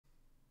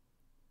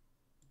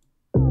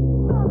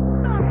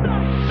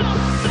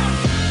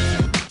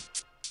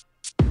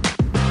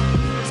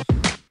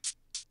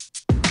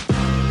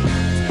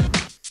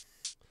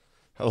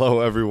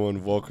Hello,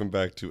 everyone. Welcome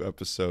back to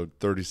episode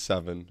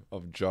 37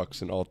 of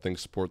Jux and All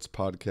Things Sports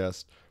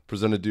podcast,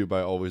 presented to you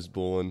by Always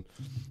Bullin.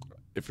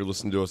 If you're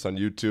listening to us on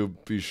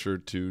YouTube, be sure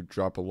to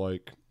drop a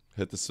like,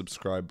 hit the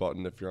subscribe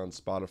button. If you're on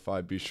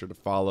Spotify, be sure to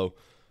follow,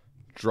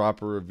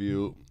 drop a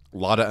review. A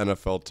lot of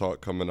NFL talk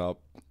coming up.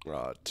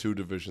 Two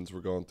divisions we're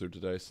going through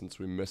today since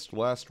we missed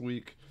last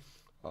week.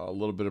 A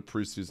little bit of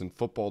preseason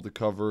football to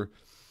cover.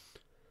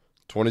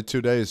 22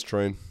 days,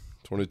 Train.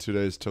 22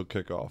 days till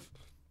kickoff.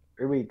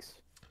 3 weeks.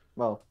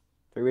 Well,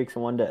 3 weeks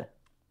and 1 day.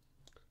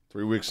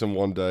 3 weeks and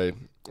 1 day.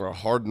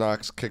 Hard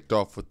Knocks kicked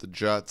off with the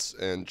Jets,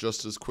 and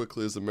just as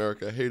quickly as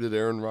America hated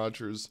Aaron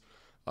Rodgers,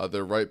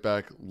 they're right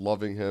back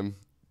loving him,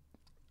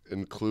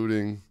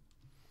 including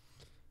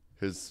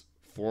his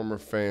former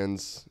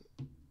fans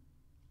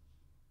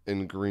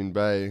in Green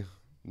Bay,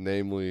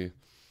 namely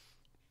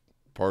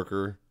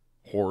Parker,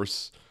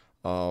 Horse.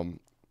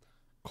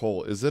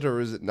 Cole, is it or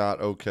is it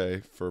not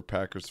okay for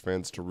Packers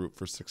fans to root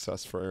for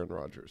success for Aaron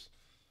Rodgers?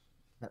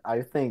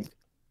 I think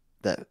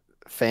that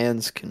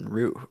fans can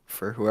root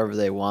for whoever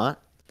they want.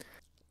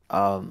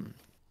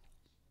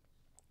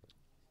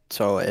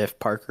 So if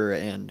Parker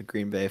and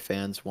Green Bay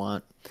fans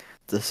want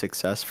the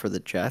success for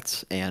the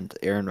Jets and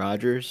Aaron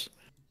Rodgers,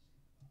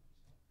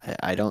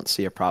 I don't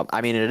see a problem.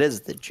 I mean, it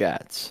is the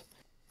Jets.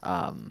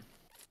 But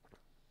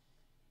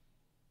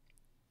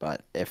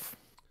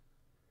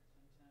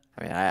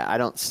I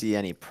don't see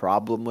any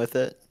problem with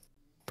it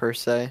per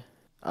se.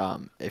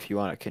 If you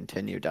want to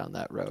continue down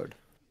that road.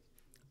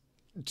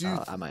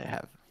 I might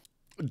have.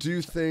 Do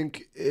you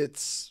think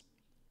it's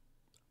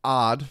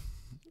odd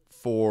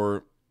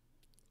for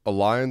a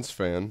Lions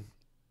fan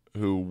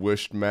who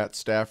wished Matt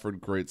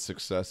Stafford great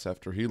success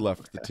after he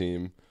left the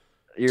team?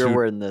 You're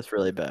wording this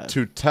really bad.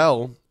 To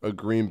tell a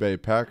Green Bay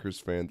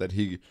Packers fan that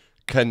he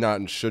cannot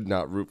and should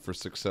not root for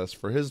success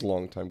for his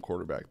longtime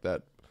quarterback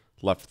that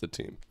left the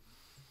team.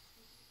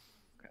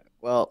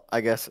 Well,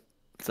 I guess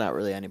it's not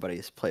really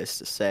anybody's place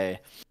to say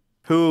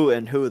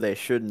who they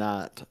should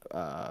not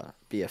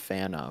be a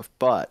fan of,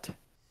 but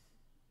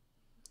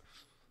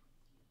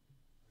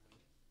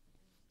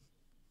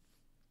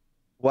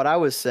what I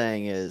was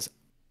saying is,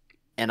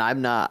 and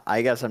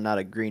I guess I'm not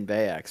a Green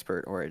Bay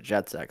expert or a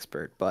Jets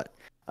expert, but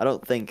I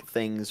don't think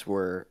things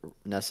were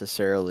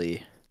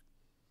necessarily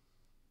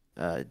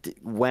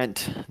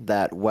went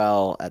that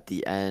well at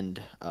the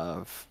end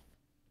of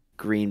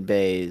Green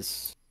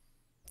Bay's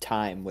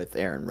time with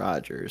Aaron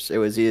Rodgers. It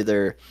was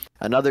either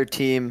another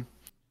team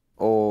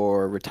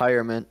or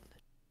retirement,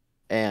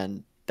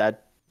 and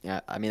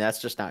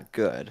that's just not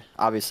good.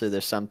 Obviously,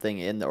 there's something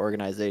in the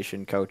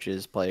organization,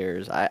 coaches,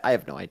 players. I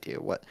have no idea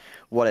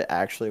what it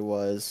actually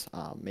was.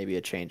 Maybe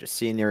a change of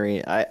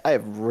scenery. I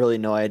have really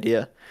no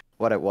idea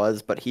what it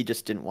was, but he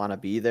just didn't want to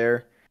be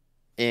there,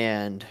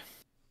 and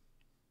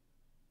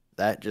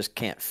that just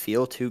can't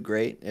feel too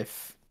great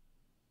if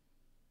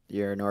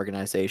you're an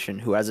organization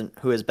who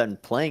has been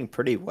playing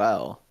pretty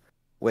well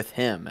with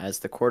him as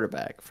the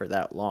quarterback for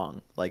that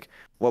long. Like,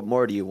 what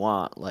more do you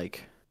want?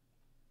 Like,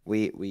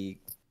 we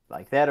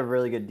they had a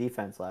really good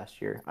defense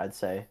last year, I'd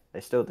say.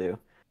 They still do.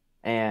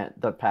 And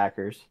the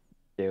Packers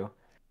do.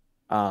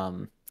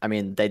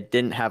 They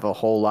didn't have a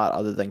whole lot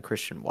other than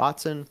Christian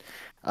Watson.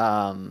 They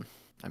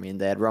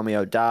had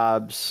Romeo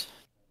Dobbs.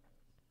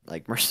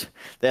 They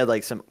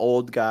had some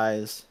old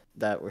guys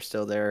that were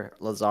still there,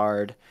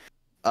 Lazard.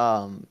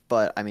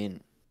 But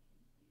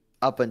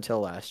up until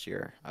last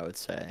year, I would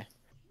say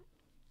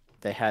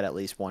they had at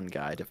least one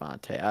guy,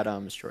 Devontae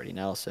Adams, Jordy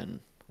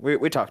Nelson.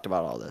 We talked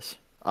about all this.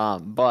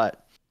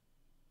 But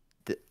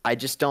I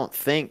just don't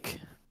think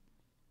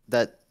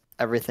that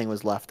everything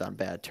was left on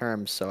bad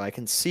terms. So I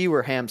can see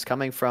where Ham's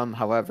coming from.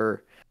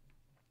 However,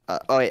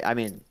 I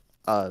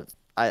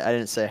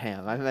didn't say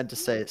Ham. I meant to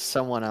say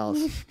someone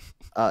else.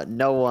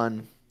 No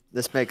one.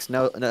 This makes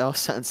no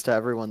sense to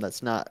everyone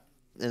that's not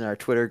in our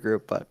Twitter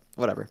group, but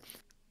whatever.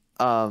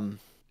 I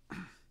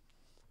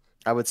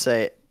would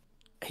say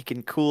he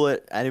can cool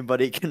it.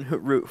 Anybody can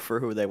root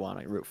for who they want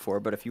to root for.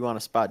 But if you want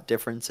to spot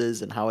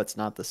differences and how it's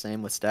not the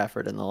same with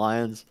Stafford and the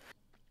Lions,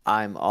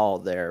 I'm all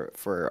there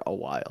for a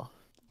while.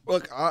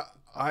 Look,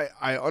 I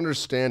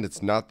understand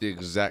it's not the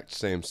exact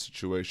same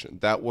situation.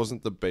 That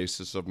wasn't the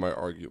basis of my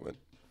argument.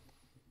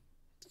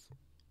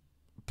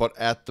 But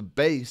at the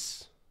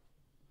base,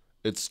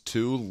 it's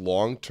two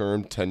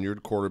long-term tenured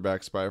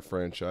quarterbacks by a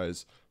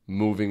franchise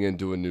moving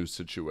into a new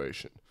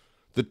situation.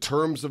 The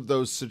terms of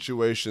those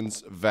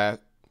situations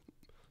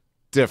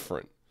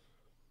different.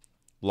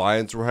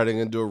 Lions were heading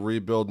into a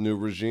rebuild, new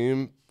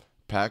regime.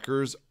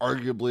 Packers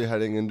arguably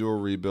heading into a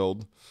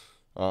rebuild.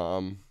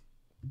 Aaron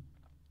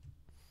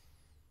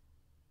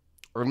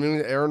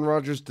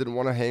Rodgers didn't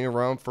want to hang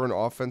around for an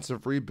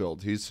offensive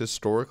rebuild. He's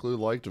historically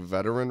liked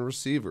veteran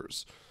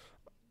receivers.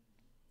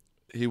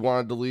 He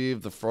wanted to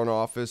leave. The front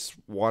office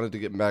wanted to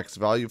get max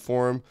value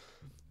for him.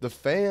 The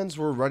fans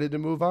were ready to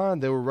move on.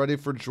 They were ready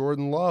for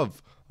Jordan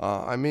Love.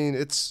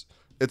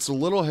 It's a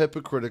little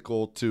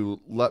hypocritical to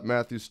let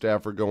Matthew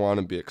Stafford go on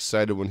and be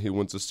excited when he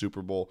wins a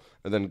Super Bowl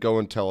and then go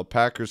and tell a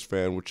Packers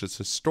fan, which is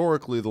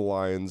historically the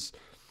Lions,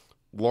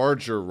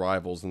 larger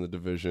rivals in the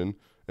division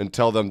and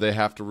tell them they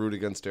have to root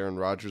against Aaron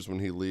Rodgers when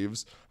he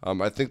leaves.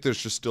 I think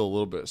there's just still a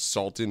little bit of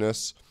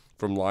saltiness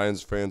from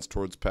Lions fans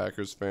towards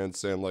Packers fans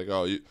saying like,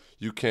 oh,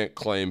 you can't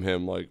claim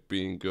him like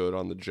being good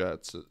on the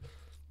Jets.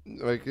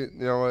 Like, you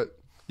know what?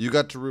 You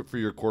got to root for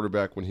your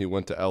quarterback when he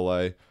went to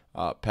L.A.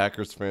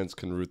 Packers fans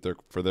can root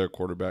for their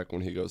quarterback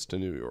when he goes to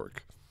New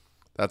York.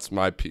 That's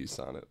my piece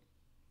on it.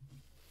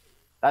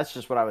 That's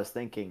just what I was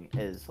thinking.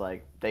 Is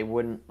like they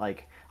wouldn't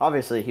like.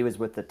 Obviously, he was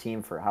with the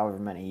team for however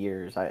many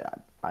years. I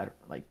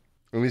like.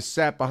 And he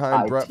sat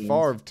behind Brett teams.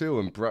 Favre too,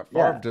 and Brett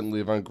Favre didn't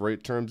leave on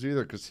great terms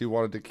either because he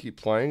wanted to keep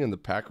playing, and the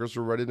Packers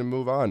were ready to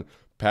move on.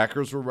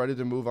 Packers were ready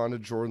to move on to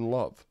Jordan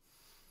Love.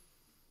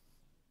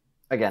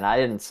 Again, I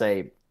didn't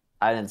say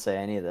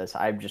any of this.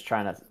 I'm just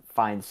trying to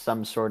find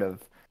some sort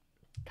of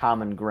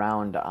common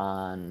ground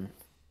on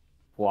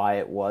why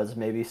it was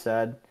maybe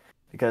said,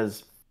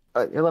 because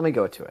let me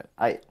go to it.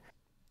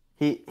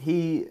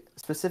 He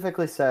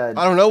specifically said,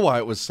 I don't know why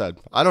it was said.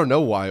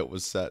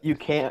 You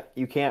can't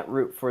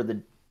root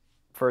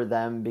for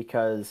them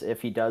because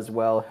if he does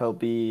well, he'll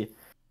be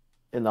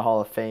in the Hall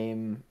of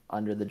Fame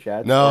under the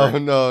Jets. No,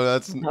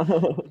 that's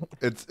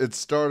it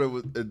started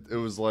with it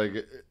was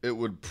like it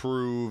would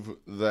prove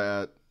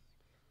that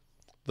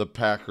the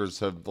Packers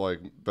have like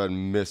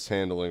been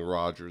mishandling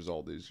Rodgers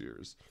all these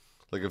years.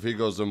 Like if he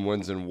goes and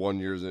wins in 1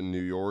 year in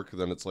New York,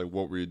 then it's like,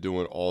 what were you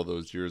doing all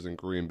those years in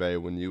Green Bay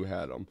when you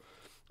had him?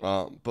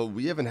 But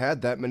we haven't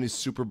had that many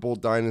Super Bowl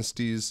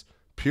dynasties,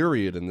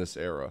 period, in this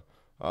era.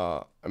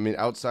 I mean,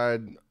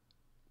 outside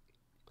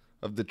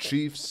of the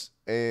Chiefs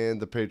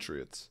and the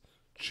Patriots.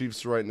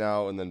 Chiefs right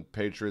now and then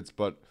Patriots,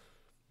 but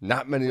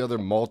not many other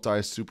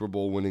multi-Super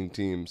Bowl winning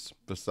teams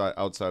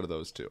outside of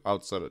those two.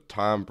 Outside of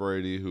Tom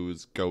Brady, who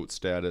is GOAT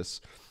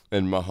status,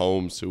 and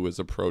Mahomes, who is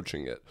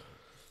approaching it.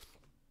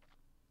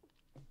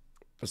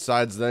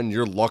 Besides then,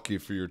 you're lucky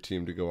for your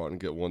team to go out and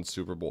get one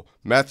Super Bowl.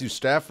 Matthew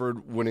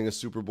Stafford winning a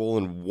Super Bowl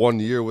in 1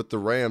 year with the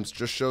Rams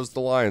just shows the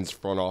Lions'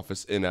 front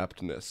office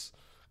ineptness.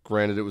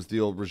 Granted, it was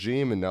the old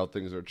regime, and now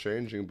things are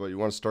changing, but you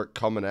want to start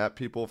coming at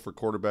people for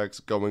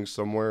quarterbacks going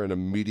somewhere and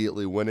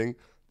immediately winning?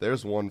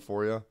 There's one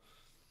for you.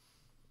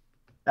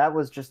 That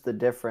was just the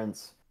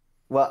difference.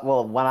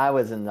 Well, when I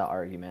was in the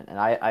argument, and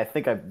I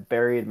think I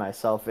buried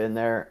myself in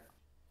there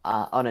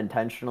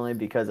unintentionally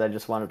because I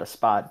just wanted to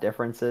spot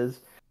differences.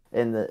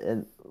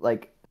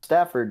 Like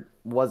Stafford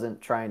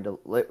wasn't trying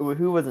to,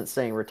 who wasn't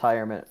saying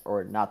retirement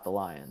or not the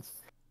Lions.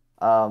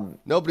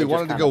 Nobody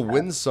wanted to go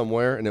win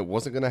somewhere, and it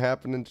wasn't going to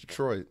happen in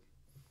Detroit.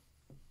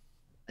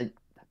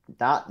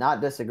 Not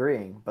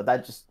disagreeing, but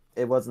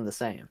it wasn't the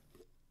same.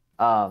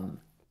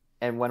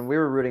 And when we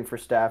were rooting for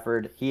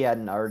Stafford, he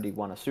hadn't already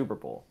won a Super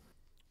Bowl.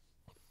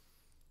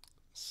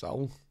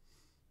 So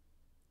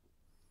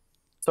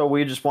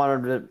we just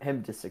wanted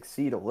him to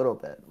succeed a little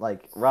bit.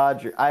 Like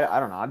Roger, I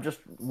don't know. I'm just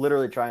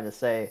literally trying to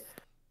say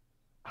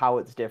how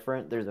it's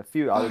different. There's a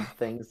few other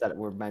things that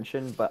were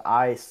mentioned, but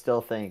I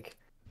still think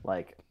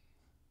like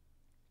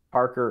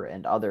Parker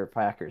and other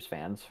Packers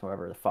fans,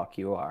 whoever the fuck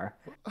you are,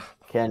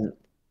 can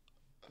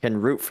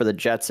root for the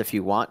Jets if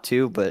you want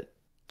to, but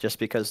just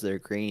because they're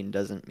green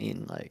doesn't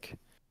mean like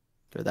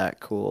they're that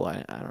cool.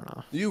 I don't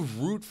know. You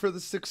root for the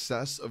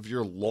success of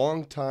your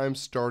longtime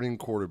starting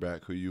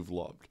quarterback who you've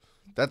loved.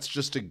 That's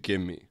just a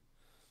gimme.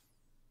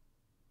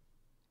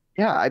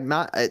 Yeah, I'm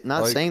not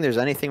saying there's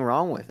anything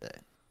wrong with it.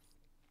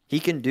 He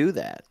can do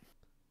that.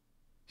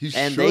 He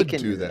should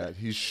do that.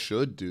 He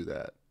should do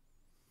that.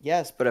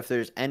 Yes, but if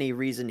there's any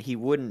reason he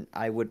wouldn't,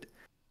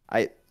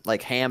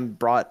 Ham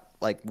brought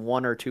like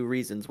one or two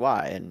reasons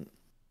why, and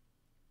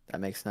that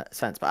makes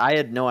sense. But I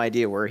had no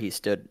idea where he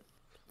stood,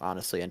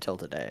 honestly, until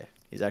today.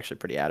 He's actually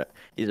pretty at it.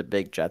 He's a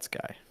big Jets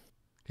guy.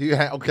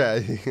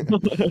 Okay.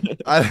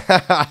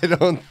 I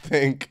don't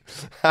think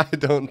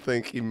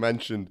he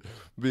mentioned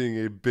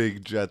being a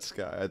big Jets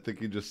guy. I think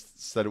he just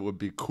said it would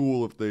be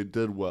cool if they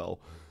did well.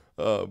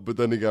 But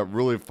then he got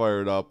really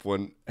fired up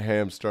when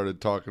Ham started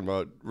talking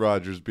about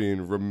Rodgers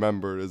being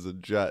remembered as a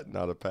Jet,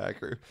 not a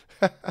Packer.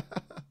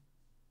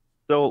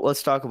 So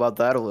let's talk about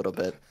that a little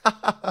bit.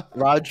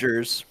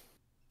 Rodgers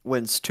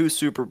wins 2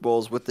 Super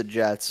Bowls with the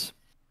Jets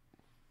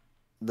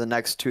the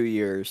next 2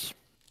 years.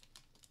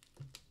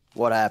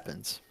 What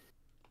happens?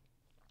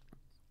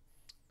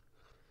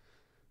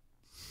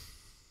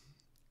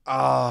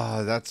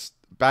 That's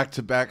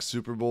back-to-back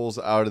Super Bowls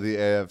out of the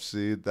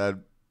AFC. That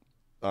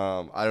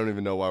I don't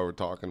even know why we're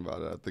talking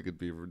about it. I think it'd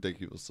be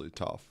ridiculously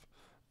tough.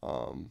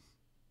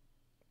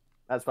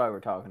 That's why we're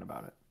talking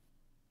about it.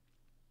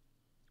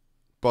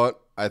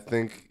 But I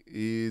think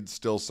he'd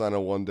still sign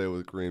a 1 day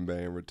with Green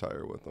Bay and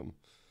retire with them.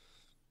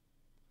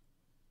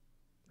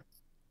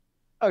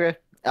 Okay.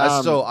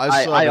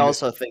 I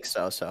also think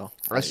so. So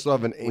I still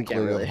have an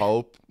inkling of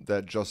hope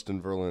that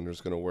Justin Verlander is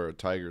going to wear a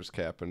Tigers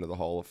cap into the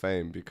Hall of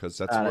Fame because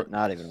that's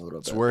not even a little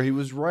bit. It's where he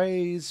was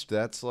raised.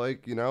 That's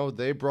like,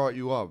 they brought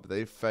you up,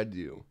 they fed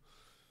you.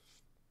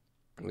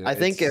 I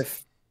think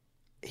if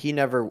he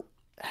never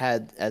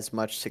had as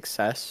much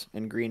success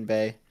in Green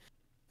Bay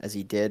as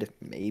he did,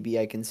 maybe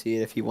I can see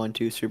it if he won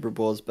 2 Super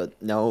Bowls, but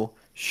no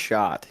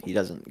shot he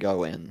doesn't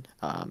go in.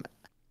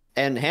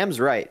 And Ham's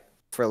right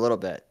for a little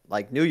bit.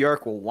 Like New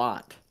York will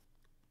want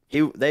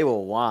they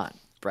will want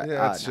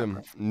Yeah, it's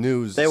some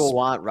news. they will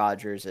want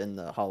Rodgers in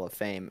the Hall of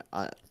Fame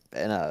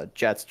in a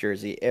Jets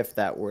jersey if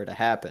that were to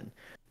happen.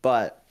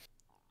 But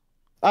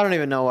I don't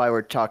even know why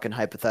we're talking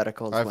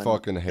hypotheticals. I when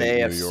fucking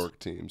hate the New AFC York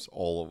teams,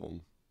 all of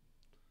them.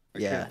 I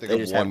Yeah, can't think they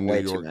of just have one New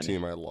way too York many.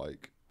 team I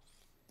like.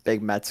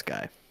 Big Mets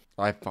guy.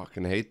 I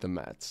fucking hate the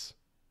Mets.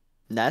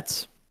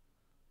 Nets?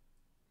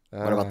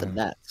 What about the Uh,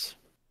 Nets?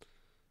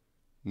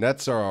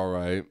 Nets are all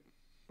right.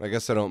 I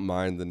guess I don't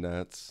mind the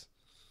Nets.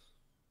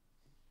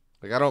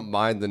 Like I don't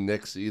mind the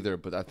Knicks either,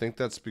 but I think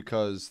that's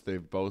because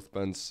they've both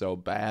been so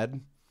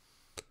bad.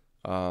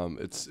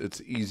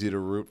 It's easy to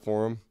root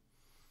for them,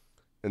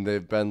 and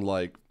they've been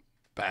like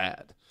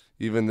bad.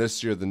 Even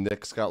this year, the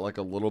Knicks got like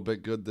a little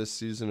bit good this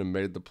season and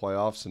made the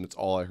playoffs, and it's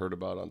all I heard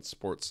about on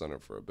Sports Center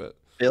for a bit.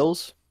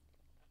 Bills?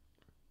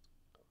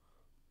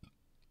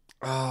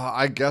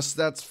 I guess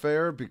that's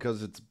fair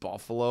because it's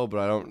Buffalo, but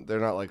I don't.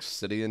 They're not like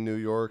city in New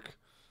York,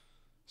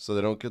 so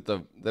they don't get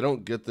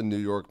the New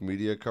York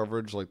media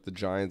coverage like the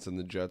Giants and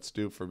the Jets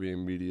do for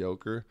being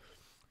mediocre.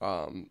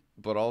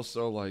 But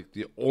also like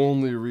the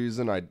only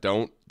reason I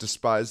don't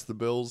despise the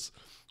Bills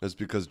is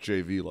because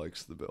JV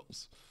likes the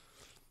Bills,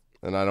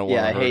 and I don't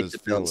want Yeah, I to hurt hate his the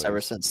Bills ever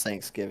feelings. since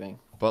Thanksgiving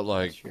But last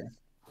like year.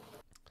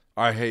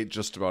 I hate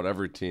just about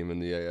every team in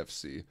the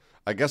AFC.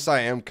 I guess I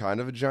am kind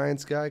of a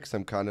Giants guy because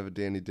I'm kind of a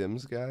Danny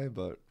Dimes guy,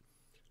 but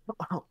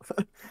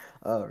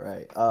All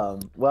right.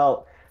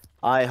 Well,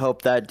 I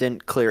hope that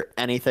didn't clear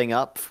anything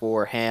up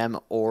for Ham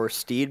or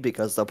Steed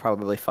because they'll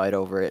probably fight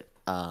over it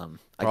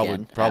probably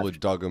again probably after.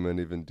 dug them in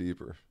even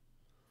deeper.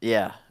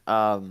 Yeah.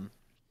 You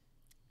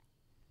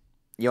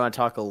want to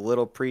talk a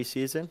little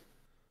preseason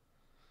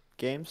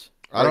games?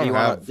 I Or do don't you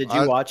want to have did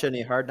you watch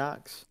any Hard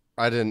Knocks?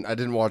 I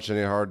didn't watch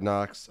any Hard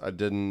Knocks. I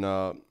didn't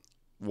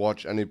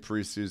watch any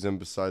preseason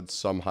besides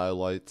some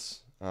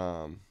highlights.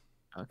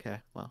 Okay.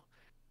 Well,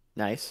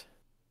 nice.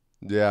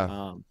 Yeah.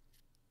 Um,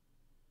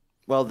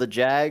 well, the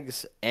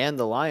Jags and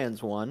the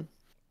Lions won.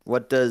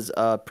 What does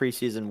a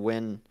preseason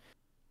win?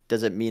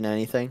 Does it mean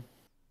anything?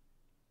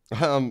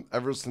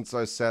 Ever since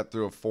I sat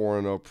through a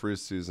 4-0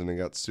 preseason and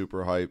got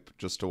super hype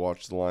just to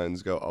watch the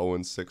Lions go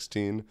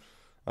 0-16,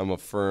 I'm a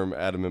firm,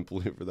 adamant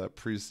believer that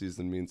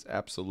preseason means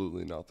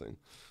absolutely nothing.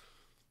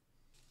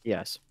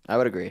 Yes, I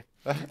would agree.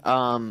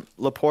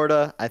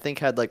 Laporta, I think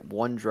had like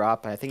one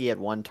drop. I think he had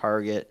one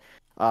target.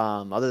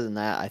 Other than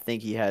that, I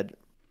think he had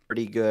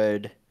pretty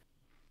good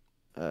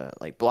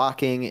like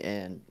blocking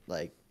and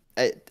like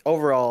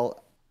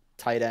overall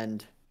tight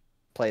end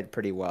played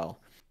pretty well.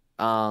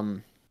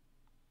 Um,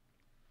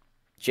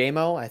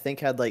 JMO, I think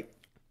had like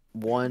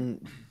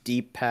one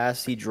deep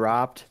pass he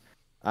dropped.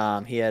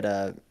 He had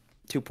a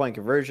 2 point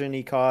conversion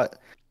he caught.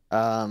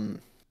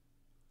 Um,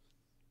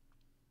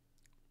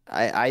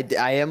 I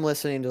am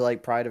listening to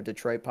like Pride of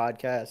Detroit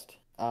podcast.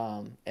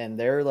 And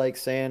they're like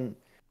saying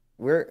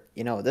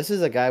this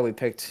is a guy we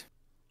picked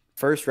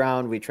first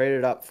round, we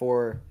traded up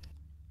for.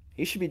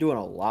 He should be doing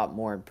a lot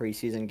more in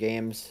preseason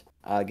games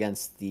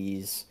against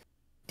these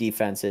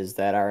defenses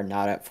that are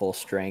not at full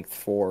strength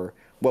for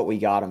what we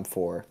got him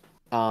for.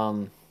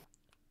 Um,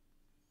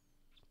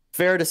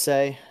 Fair to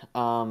say,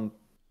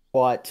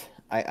 but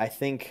I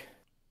think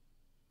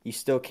you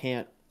still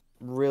can't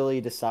really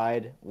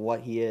decide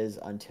what he is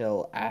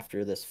until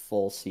after this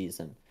full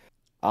season.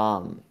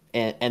 And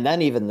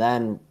then even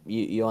then,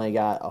 you only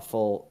got a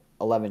full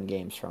 11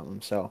 games from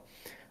him. So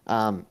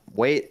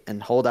wait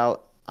and hold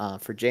out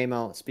for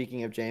JMO.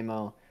 Speaking of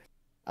JMO,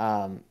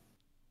 um,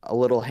 a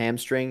little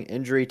hamstring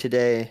injury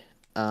today.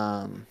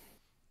 Um,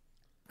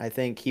 I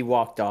think he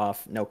walked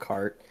off, no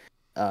cart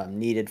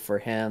needed for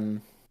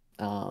him.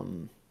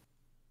 Um,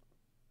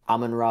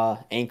 Amon Ra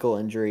ankle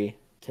injury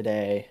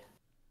today.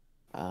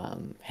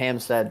 Ham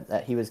said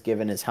that he was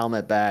given his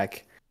helmet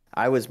back.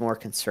 I was more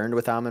concerned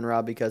with Amon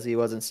Ra because he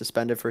wasn't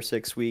suspended for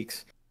 6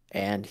 weeks,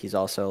 and he's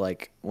also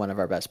like one of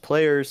our best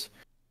players.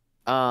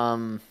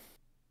 Um,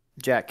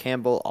 Jack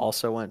Campbell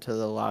also went to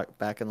the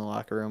back in the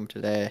locker room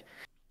today.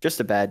 Just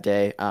a bad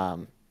day. I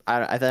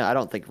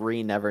don't think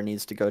Reen ever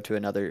needs to go to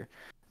another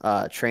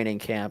training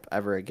camp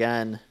ever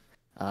again.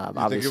 You think it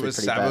Obviously, was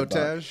pretty bad luck.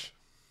 sabotage?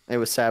 It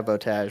was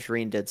sabotage.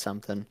 Reen did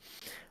something.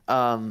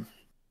 Um,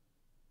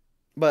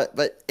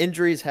 but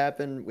injuries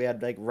happen. We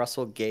had like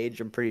Russell Gage.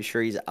 I'm pretty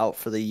sure he's out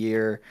for the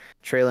year.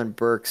 Traylon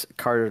Burks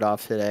carted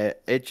off today.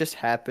 It just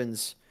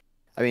happens.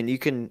 I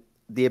mean,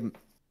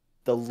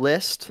 the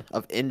list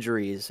of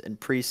injuries in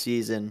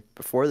preseason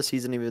before the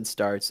season even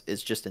starts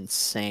is just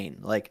insane.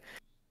 Like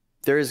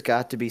there's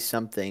got to be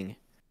something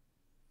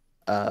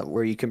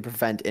where you can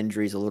prevent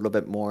injuries a little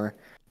bit more,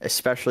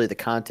 especially the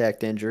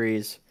contact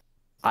injuries.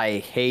 I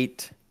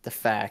hate the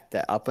fact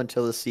that up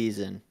until the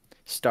season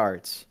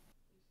starts,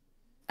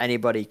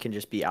 anybody can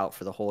just be out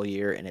for the whole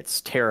year, and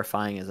it's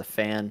terrifying as a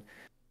fan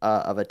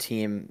of a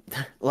team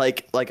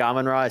like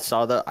Amon Ra. I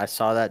saw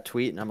that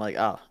tweet, and I'm like,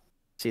 oh,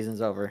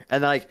 Season's over.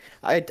 And like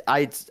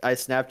I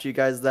snapped you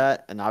guys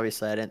that, and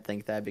obviously I didn't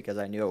think that because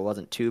I knew it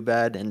wasn't too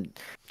bad, and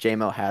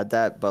JMO had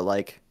that, but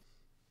like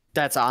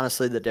that's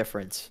honestly the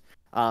difference.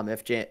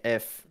 If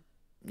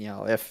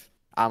if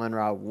Amon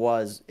Ra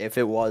was if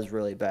it was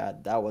really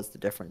bad, that was the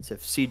difference.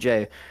 If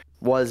CJ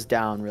was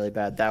down really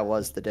bad, that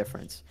was the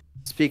difference.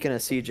 Speaking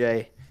of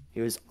CJ,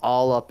 he was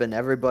all up in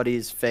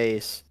everybody's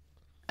face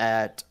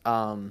at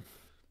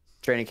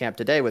training camp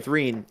today with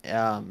Reen.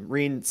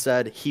 Reen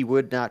said he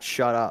would not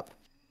shut up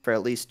for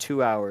at least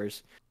 2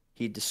 hours.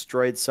 He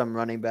destroyed some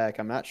running back.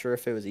 I'm not sure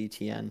if it was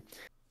ETN.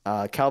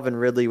 Calvin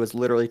Ridley was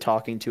literally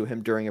talking to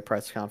him during a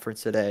press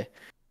conference today.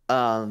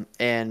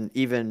 And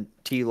even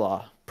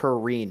T-Law, per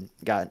Reen,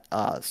 got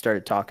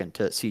started talking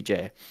to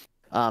CJ.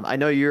 I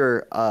know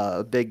you're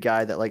a big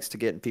guy that likes to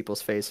get in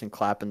people's face and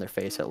clap in their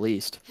face at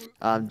least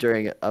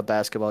during a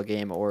basketball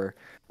game or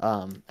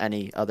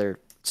any other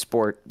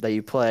sport that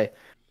you play.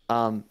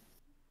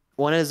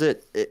 When is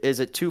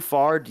it too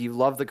far? Do you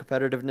love the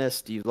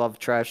competitiveness? Do you love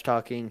trash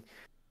talking?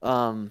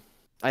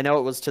 I know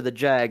it was to the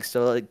Jags,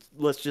 so like,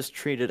 let's just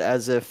treat it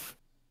as if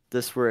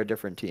this were a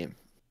different team.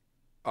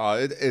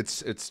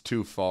 It's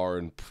too far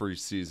in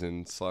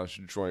preseason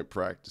 / joint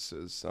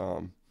practices.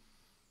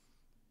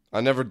 I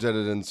never did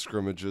it in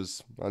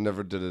scrimmages. I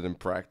never did it in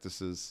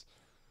practices.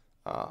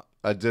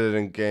 I did it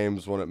in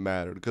games when it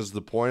mattered. Because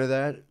the point of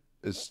that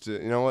is to,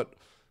 you know what?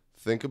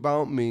 Think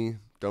about me.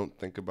 Don't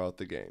think about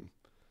the game.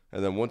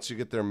 And then once you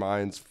get their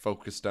minds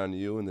focused on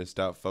you and they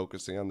stop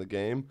focusing on the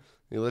game,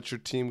 you let your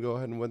team go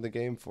ahead and win the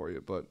game for you.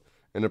 But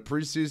in a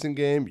preseason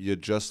game, you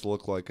just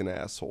look like an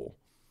asshole.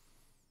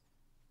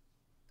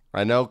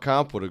 I know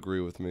Comp would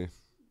agree with me.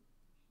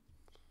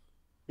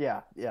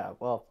 Yeah.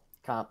 Well,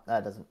 Comp,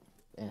 that doesn't.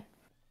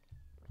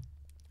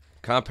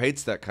 Comp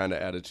hates that kind of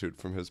attitude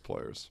from his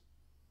players.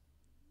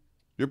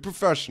 You're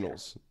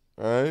professionals,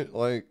 all right?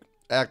 Like,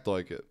 act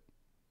like it.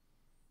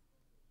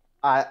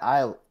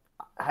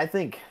 I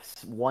think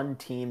one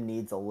team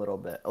needs a little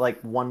bit,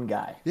 like one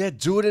guy. Yeah,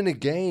 do it in a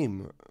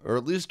game, or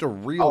at least a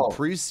real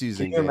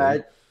preseason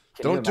game.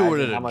 Don't do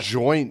it at a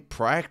joint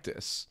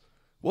practice.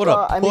 What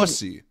a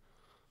pussy.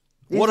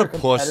 What a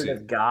pussy.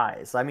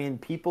 Guys. I mean,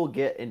 people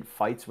get in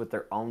fights with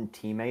their own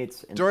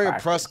teammates during a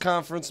press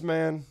conference,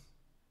 man.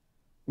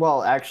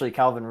 Well, actually,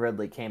 Calvin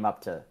Ridley came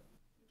up to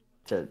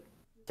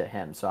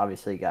him, so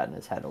obviously he got in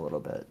his head a little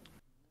bit.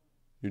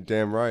 You're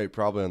damn right.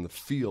 Probably on the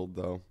field,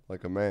 though,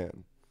 like a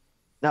man.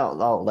 No,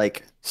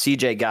 like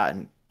CJ got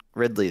in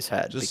Ridley's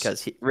head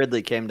because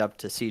Ridley came up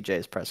to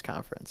CJ's press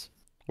conference.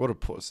 What a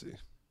pussy.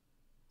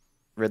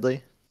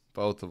 Ridley?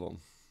 Both of them.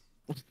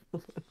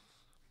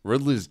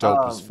 Ridley's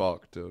dope as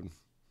fuck, dude.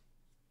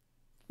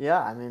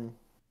 Yeah, I mean,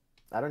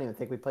 I don't even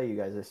think we play you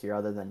guys this year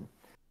other than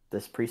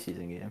this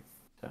preseason game.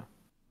 So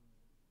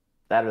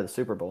that or the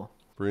Super Bowl.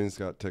 Breen's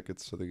got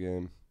tickets to the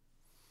game.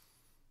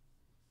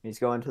 He's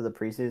going to the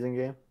preseason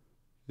game?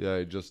 Yeah,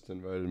 he just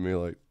invited me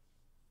like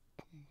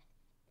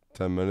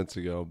 10 minutes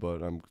ago,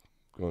 but I'm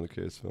going to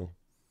Caseville.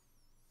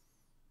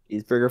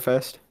 Eastburger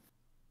Fest?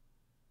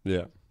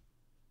 Yeah.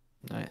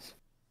 Nice.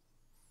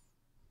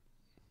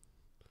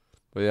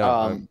 But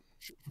yeah,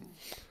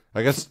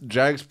 I guess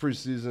Jags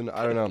preseason,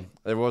 I don't know.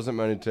 There wasn't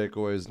many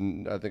takeaways.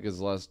 I think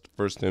his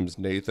first name's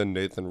Nathan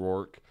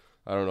Rourke.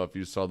 I don't know if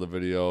you saw the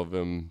video of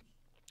him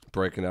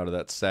breaking out of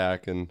that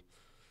sack and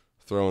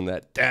throwing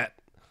that dat.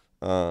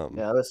 Yeah,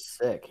 that was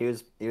sick.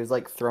 He was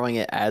like throwing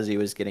it as he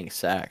was getting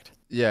sacked.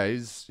 Yeah,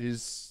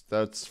 he's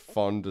that's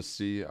fun to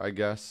see, I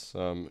guess.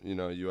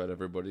 You had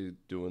everybody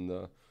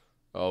doing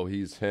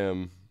he's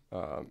him.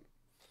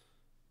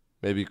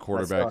 Maybe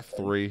quarterback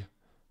 3.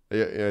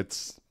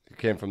 It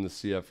came from the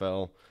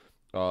CFL.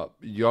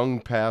 Young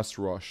pass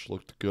rush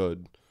looked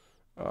good.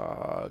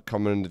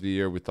 Coming into the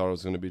year, we thought it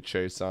was going to be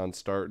Chase on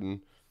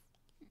starting.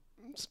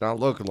 It's not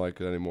looking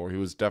like it anymore. He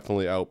was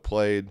definitely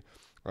outplayed.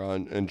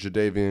 And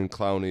Jadeveon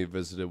Clowney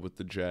visited with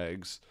the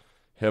Jags.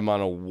 Him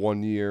on a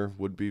 1 year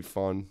would be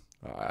fun.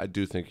 I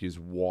do think he's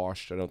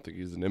washed. I don't think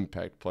he's an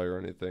impact player or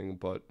anything,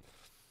 but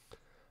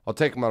I'll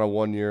take him on a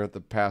 1 year.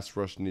 The pass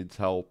rush needs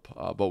help,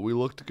 but we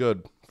looked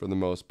good for the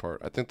most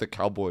part. I think the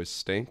Cowboys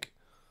stink,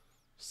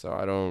 so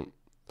I don't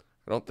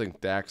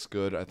think Dak's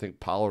good. I think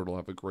Pollard will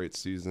have a great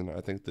season.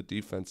 I think the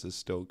defense is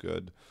still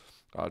good.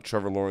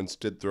 Trevor Lawrence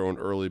did throw an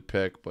early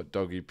pick, but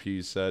Dougie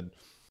P said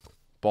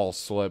ball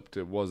slipped.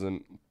 It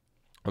wasn't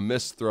a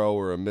misthrow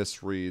or a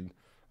misread,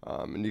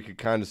 and you could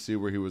kind of see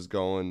where he was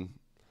going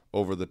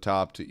over the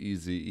top to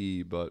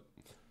Eazy-E, but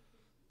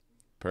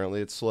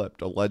apparently it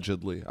slipped,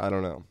 allegedly. I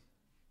don't know.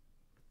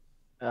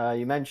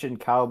 You mentioned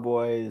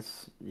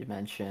Cowboys. You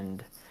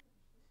mentioned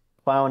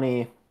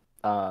Clowney.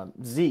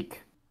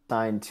 Zeke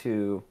signed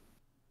to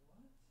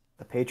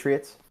the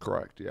Patriots.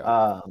 Correct,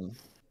 yeah.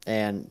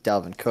 And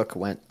Dalvin Cook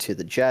went to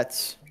the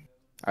Jets.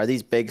 Are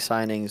these big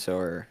signings,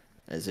 or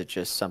is it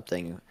just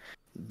something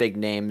big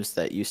names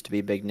that used to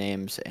be big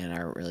names and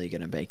aren't really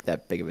going to make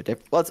that big of a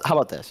difference? How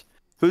about this?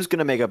 Who's going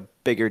to make a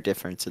bigger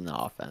difference in the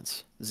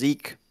offense,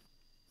 Zeke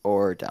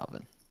or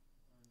Dalvin?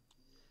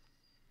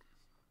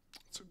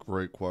 It's a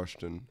great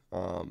question.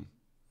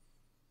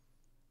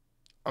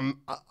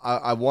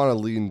 I want to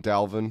lean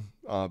Dalvin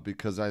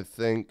because I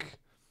think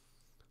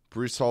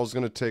Brees Hall is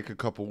going to take a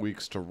couple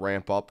weeks to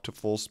ramp up to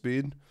full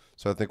speed.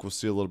 So I think we'll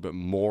see a little bit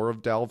more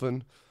of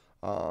Dalvin.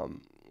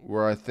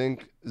 Where I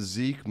think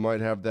Zeke might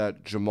have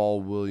that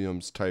Jamal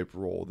Williams type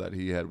role that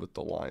he had with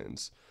the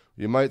Lions.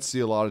 You might see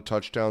a lot of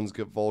touchdowns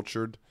get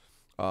vultured,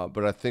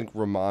 but I think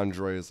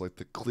Ramondre is like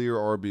the clear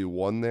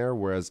RB1 there,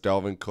 whereas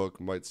Dalvin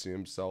Cook might see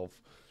himself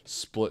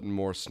splitting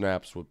more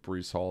snaps with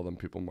Brees Hall than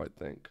people might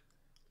think.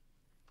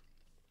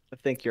 I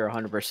think you're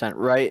 100%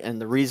 right. And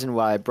the reason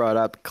why I brought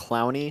up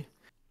Clowney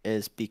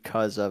is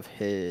because of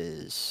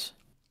his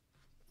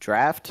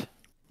draft.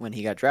 When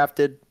he got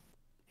drafted,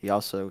 he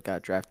also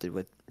got drafted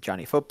with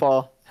Johnny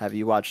Football. Have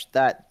you watched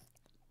that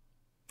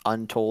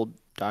Untold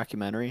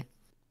documentary?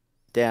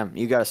 Damn,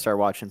 you got to start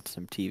watching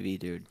some TV,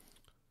 dude.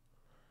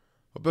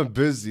 I've been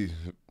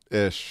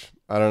busy-ish.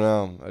 I don't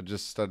know.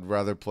 I'd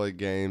rather play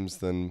games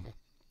than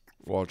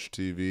watch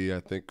TV. I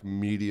think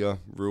media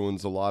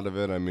ruins a lot of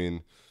it. I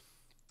mean,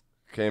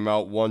 came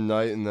out one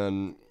night and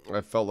then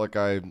I felt like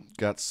I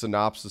got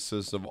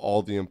synopsises of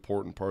all the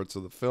important parts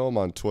of the film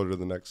on Twitter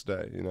the next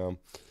day, you know.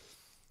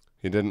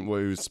 He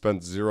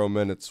spent 0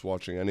 minutes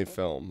watching any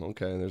film.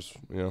 Okay, there's,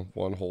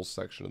 one whole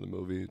section of the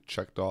movie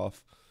checked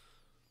off.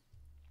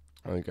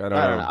 Like, I don't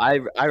I don't know.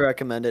 know. I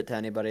recommend it to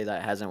anybody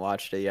that hasn't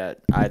watched it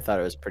yet. I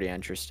thought it was pretty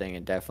interesting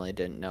and definitely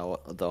didn't know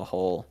the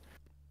whole,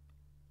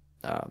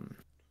 um,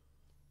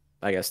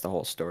 I guess the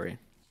whole story.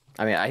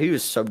 I mean, he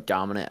was so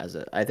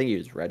dominant I think he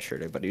was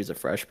redshirted, but he was a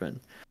freshman.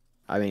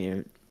 I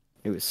mean,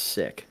 he was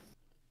sick.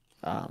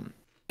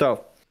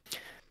 So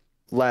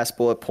last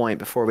bullet point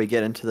before we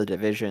get into the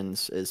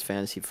divisions is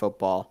fantasy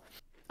football.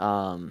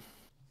 At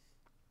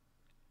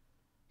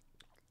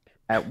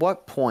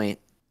what point,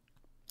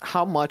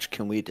 how much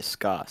can we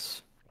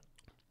discuss?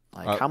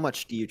 Like, how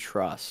much do you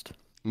trust?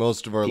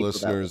 Most of our People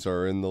listeners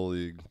are in the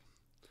league.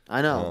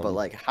 I know, but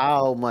like,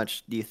 how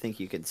much do you think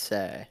you could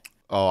say?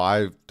 Oh,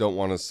 I don't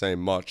want to say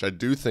much. I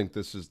do think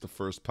this is the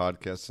first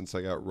podcast since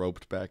I got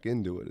roped back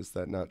into it. Is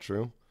that not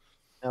true?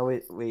 No,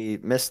 we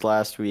missed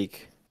last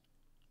week,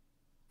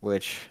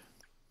 which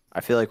I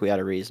feel like we had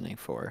a reasoning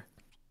for.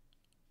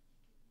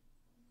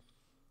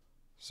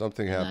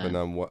 Something And happened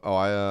then, on what? Oh,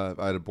 I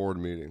had a board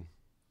meeting.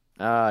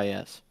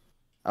 yes.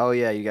 Oh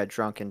yeah, you got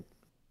drunk and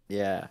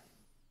yeah.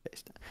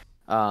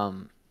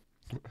 Um,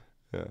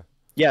 Yeah.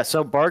 yeah,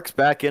 so Bark's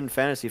back in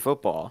fantasy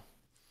football.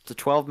 It's a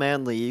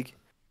 12-man league.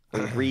 We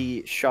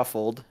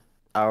reshuffled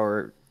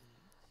our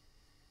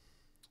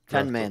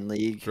Draft. 10-man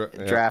league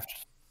Yeah.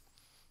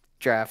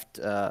 draft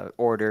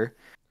order.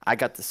 I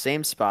got the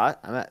same spot.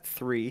 I'm at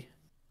 3.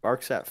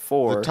 Bark's at The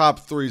 4. top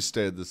three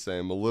stayed the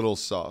same. A little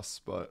sauce,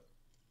 but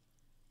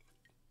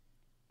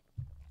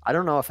I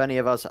don't know if any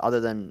of us other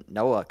than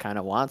Noah kind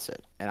of wants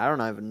it. And I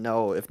don't even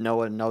know if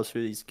Noah knows who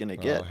he's going to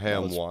get. That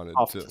Ham was wanted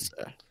tough to. to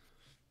say.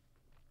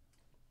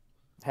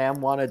 Ham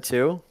wanted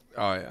to.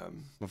 Oh yeah,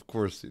 of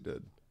course he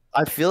did.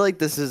 I feel like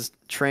this is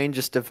Train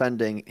just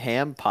defending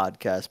Ham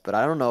podcast, but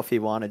I don't know if he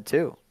wanted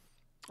to.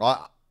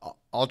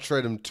 I'll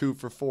trade him 2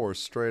 for 4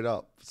 straight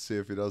up. See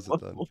if he does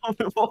it then.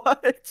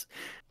 What?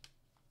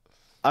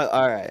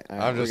 All right.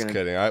 I'm just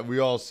kidding. We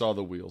all saw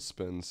the wheel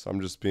spins.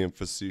 I'm just being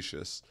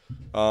facetious.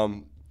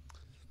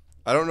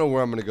 I don't know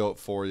where I'm going to go at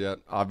 4 yet,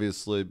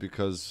 obviously,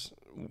 because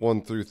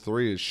 1 through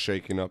 3 is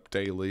shaking up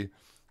daily.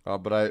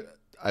 But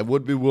I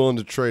would be willing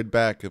to trade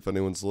back if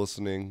anyone's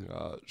listening.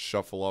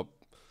 Shuffle up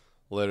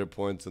later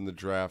points in the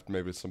draft,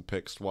 maybe some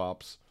pick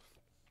swaps.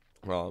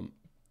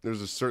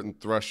 There's a certain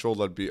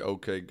threshold I'd be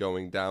okay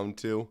going down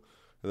to,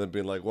 and then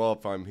being like, well,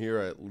 if I'm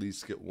here, I at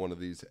least get one of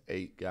these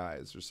 8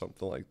 guys or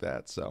something like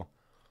that. So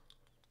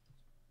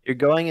You're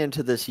going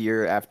into this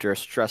year after a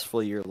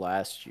stressful year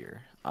last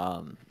year.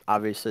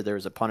 Obviously, there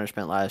was a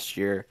punishment last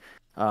year.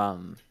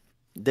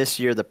 This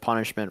year, the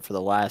punishment for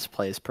the last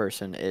place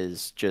person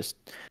is just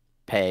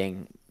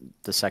paying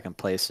the second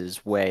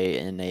place's way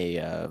in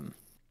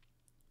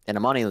a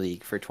money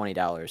league for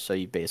 $20. So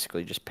you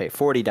basically just pay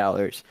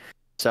 $40.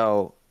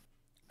 So,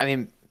 I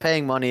mean,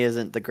 paying money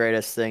isn't the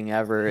greatest thing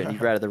ever, and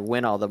you'd rather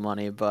win all the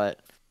money, but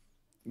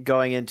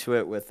going into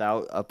it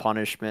without a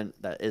punishment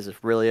that is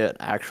really an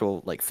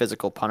actual like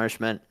physical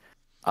punishment,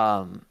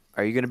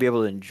 are you going to be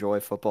able to enjoy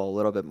football a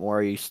little bit more? Or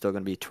are you still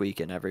going to be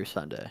tweaking every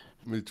Sunday?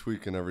 me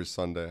tweaking every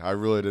Sunday. I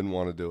really didn't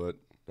want to do it.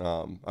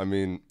 I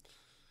mean,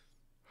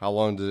 how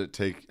long did it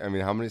take? I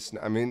mean, how many?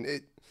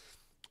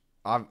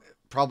 I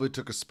probably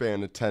took a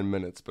span of 10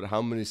 minutes, but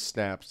how many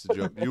snaps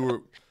did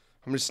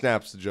how many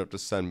snaps did you have to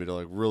send me to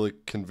like really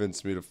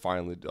convince me to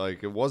finally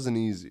like it wasn't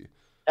easy.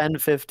 10 to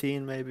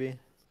 15 maybe.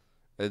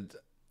 It,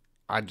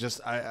 I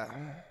just I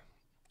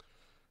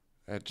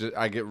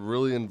get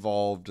really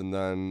involved and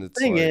then it's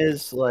Thing like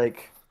is,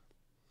 like,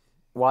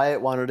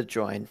 Wyatt wanted to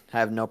join. I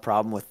have no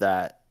problem with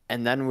that.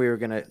 And then we were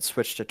going to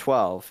switch to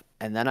 12,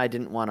 and then I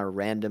didn't want a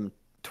random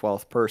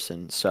 12th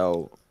person,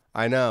 so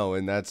I know,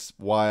 and that's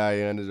why I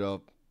ended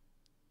up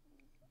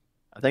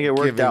I think it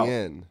worked giving out.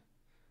 in.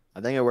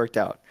 I think it worked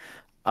out.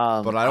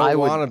 But I I don't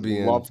would want to be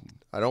in. love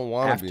I don't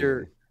want to be after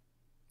in.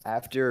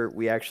 after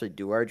we actually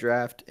do our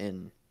draft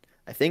in,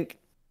 I think,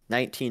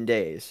 19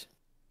 days.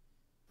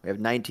 We have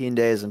 19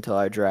 days until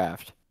our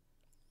draft.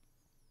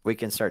 We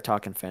can start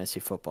talking fantasy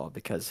football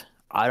because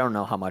I don't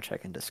know how much I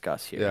can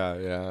discuss here.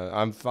 Yeah.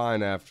 I'm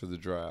fine after the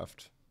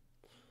draft,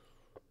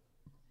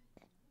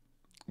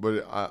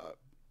 but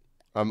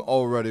I'm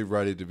already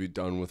ready to be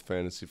done with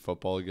fantasy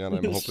football again.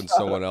 I'm hoping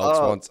someone else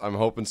Oh, wants. I'm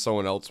hoping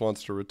someone else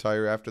wants to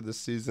retire after this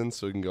season,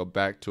 so we can go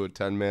back to a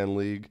 10-man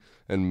league,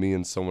 and me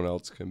and someone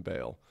else can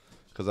bail.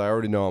 Because I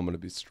already know I'm going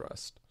to be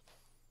stressed.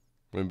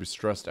 I'm going to be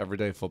stressed every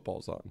day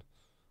football's on.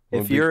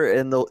 if you're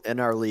in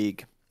our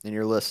league and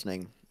you're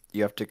listening,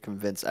 you have to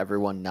convince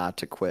everyone not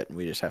to quit, and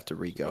we just have to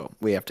re-go.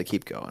 We have to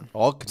keep going.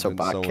 I'll So convince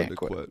Bach someone can't to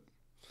quit. quit.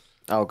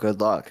 Oh, good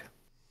luck.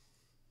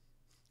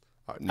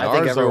 I think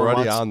Nar's everyone already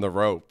wants on the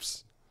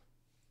ropes.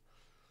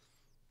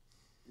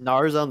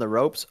 Nar's on the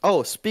ropes.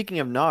 Oh, speaking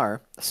of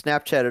Nar, I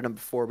Snapchatted him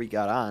before we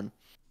got on.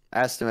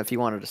 Asked him if he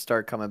wanted to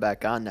start coming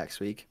back on next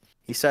week.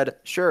 He said,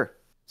 sure.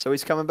 So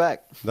he's coming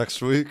back.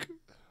 Next week?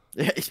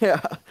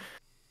 Yeah.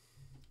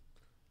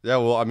 Yeah,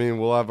 well, I mean,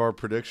 we'll have our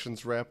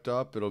predictions wrapped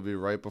up. It'll be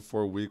right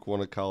before week 1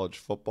 of college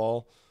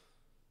football.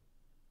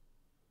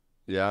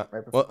 Yeah.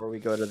 Right Well, before we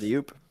go to the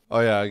Oop.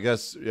 oh, yeah, I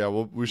guess, yeah,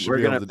 we should We're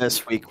be gonna able to.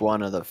 miss week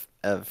 1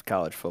 of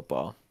college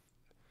football.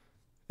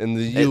 In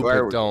the U,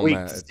 Or it don't week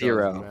matter. It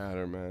 0. doesn't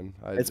matter, man.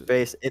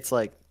 It's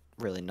like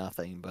really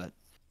nothing, but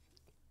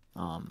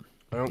I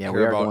don't yeah, we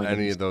care are about going to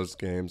any miss. of those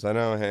games. I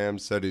know Ham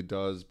said he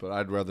does, but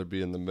I'd rather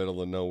be in the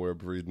middle of nowhere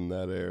breathing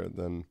that air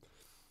than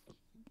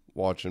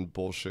watching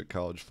bullshit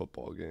college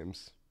football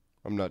games.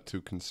 I'm not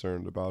too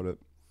concerned about it.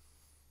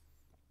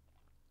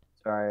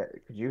 Sorry,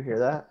 could you hear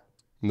that?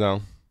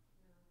 No.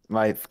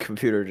 My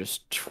computer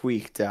just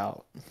tweaked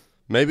out.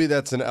 Maybe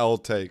that's an L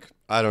take.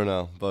 I don't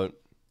know, but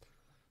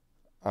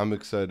I'm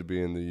excited to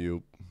be in the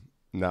U.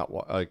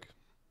 Like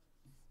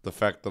the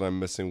fact that I'm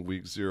missing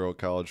week 0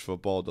 college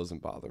football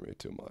doesn't bother me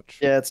too much.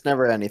 Yeah, it's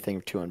never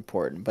anything too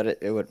important, but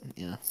it would,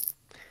 yeah.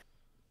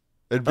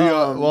 It'd be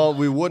Um, well,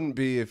 we wouldn't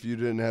be if you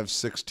didn't have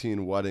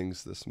 16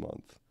 weddings this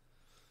month.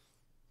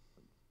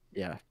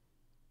 yeah.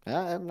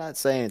 I'm not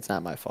saying it's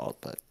not my fault,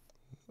 but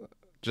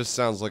Just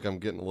sounds like I'm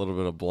getting a little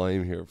bit of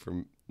blame here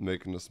for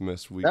making us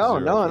miss week no, 0.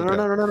 no, no, no, Okay.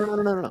 no, no, no,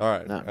 no, no, no, All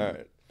right. no, All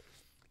right.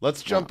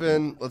 Let's no. jump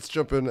in. Let's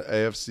jump into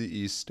AFC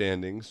East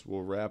standings.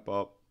 We'll wrap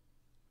up.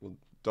 We'll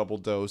double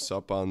dose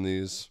up on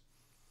these.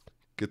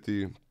 Get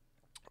the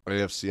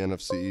AFC,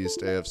 NFC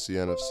East, AFC,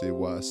 NFC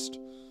West.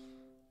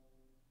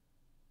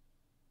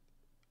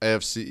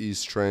 AFC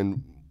East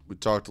trend. We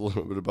talked a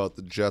little bit about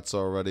the Jets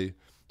already.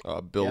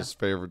 Bills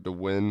favored to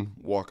win.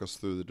 Walk us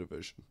through the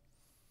division.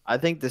 I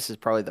think this is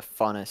probably the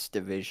funnest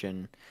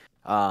division,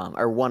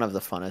 or one of the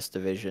funnest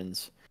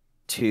divisions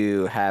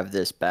to have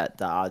this bet.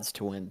 The odds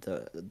to win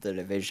the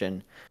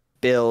division: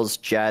 Bills,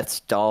 Jets,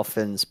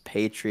 Dolphins,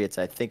 Patriots.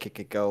 I think it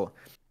could go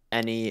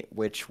any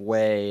which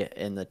way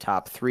in the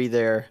top 3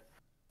 there.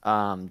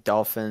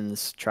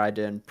 Dolphins tried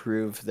to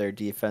improve their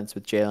defense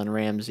with Jalen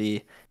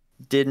Ramsey.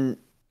 Didn't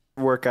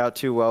work out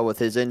too well with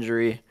his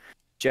injury.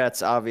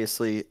 Jets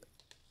obviously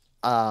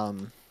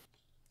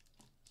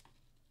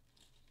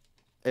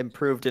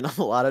improved in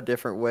a lot of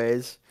different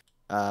ways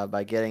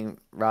by getting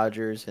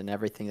Rodgers and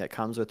everything that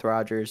comes with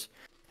Rodgers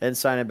and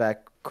signing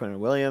back Quinn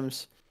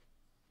Williams.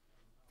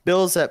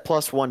 Bills at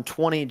plus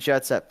 120,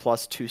 Jets at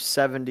plus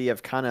 270.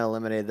 I've kind of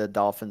eliminated the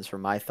Dolphins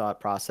from my thought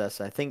process.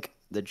 I think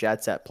the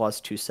Jets at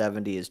plus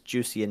 270 is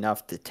juicy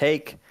enough to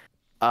take.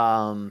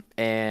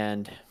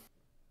 And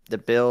the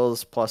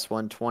Bills plus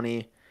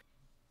 120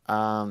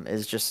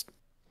 is just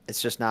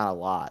it's just not a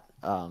lot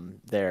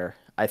there.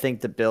 I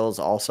think the Bills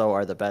also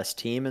are the best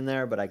team in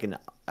there, but I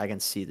can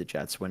see the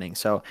Jets winning.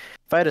 So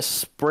if I had a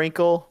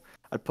sprinkle,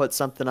 I'd put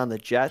something on the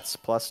Jets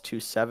plus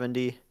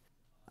 270.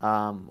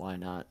 Why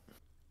not?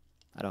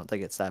 I don't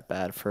think it's that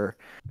bad for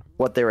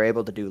what they were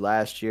able to do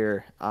last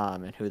year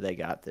and who they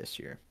got this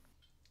year.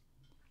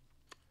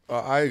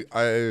 I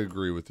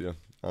agree with you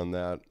on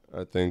that.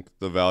 I think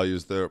the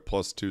value's there at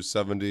plus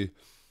 270.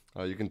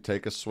 You can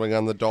take a swing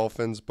on the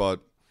Dolphins, but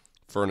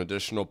for an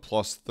additional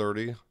plus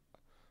 30,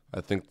 I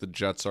think the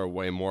Jets are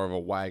way more of a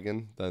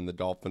wagon than the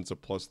Dolphins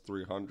at plus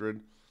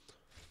 300.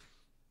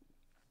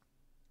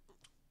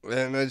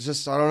 And I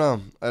don't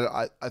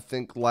know. I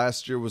think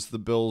last year was the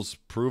Bills'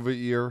 prove it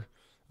year.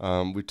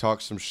 We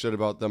talked some shit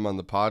about them on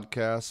the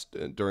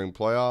podcast during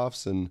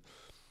playoffs, and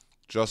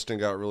Justin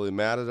got really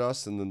mad at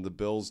us, and then the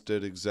Bills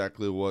did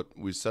exactly what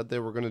we said they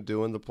were going to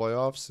do in the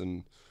playoffs,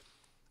 and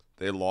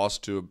they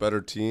lost to a better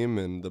team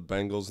and the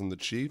Bengals and the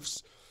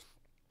Chiefs.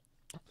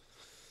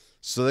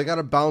 So they got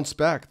to bounce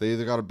back. They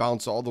either got to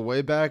bounce all the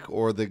way back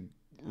or they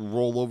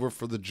roll over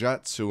for the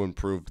Jets, who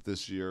improved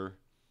this year.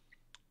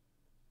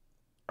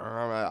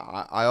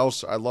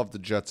 I love the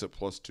Jets at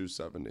plus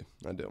 270.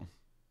 I do.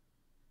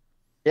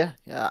 Yeah.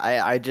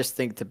 I just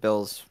think the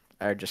Bills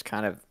are just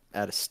kind of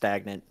at a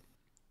stagnant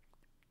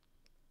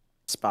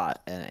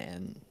spot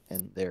and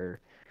their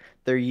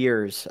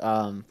years.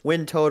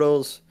 Win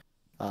totals,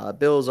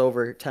 Bills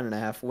over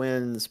 10.5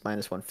 wins,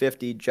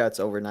 -150. Jets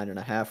over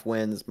 9.5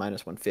 wins,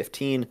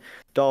 -115.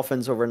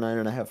 Dolphins over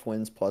 9.5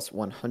 wins,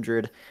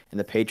 +100. And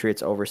the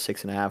Patriots over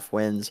 6.5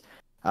 wins,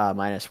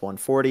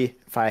 -140.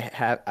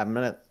 I'm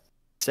gonna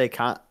say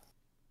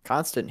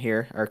constant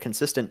here or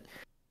consistent,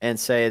 and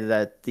say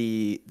that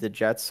the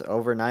Jets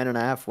over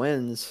 9.5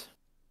 wins.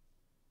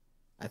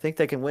 I think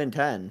they can win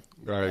 10.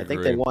 I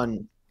think they agree.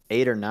 won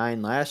 8 or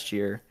 9 last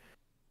year,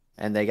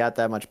 and they got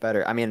that much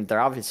better. I mean,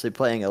 they're obviously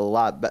playing a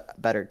lot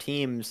better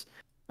teams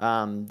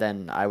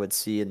than I would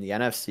see in the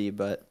NFC,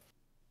 but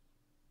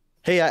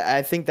hey,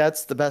 I think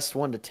that's the best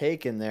one to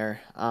take in there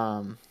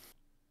I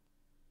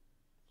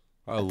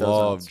at those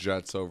love odds.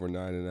 Jets over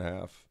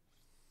 9.5.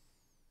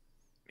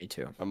 Me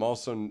too. I'm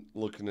also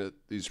looking at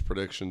these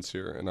predictions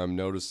here, and I'm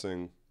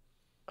noticing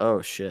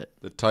Oh, shit.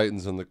 the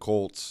Titans and the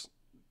Colts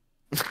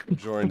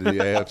joined the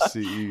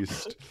AFC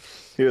East.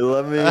 Here,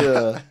 let me,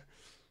 I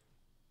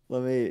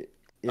don't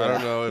yeah.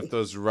 know if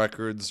those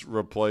records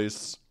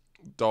replace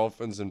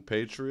Dolphins and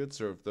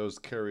Patriots or if those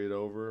carried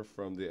over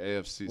from the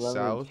AFC Let me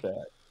South. check.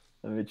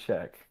 Let me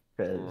check,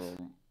 because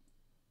Um,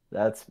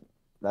 that's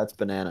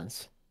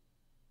bananas.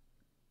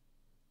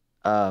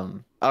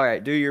 All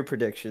right, do your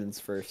predictions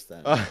first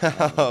then.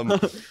 um,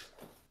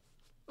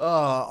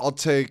 I'll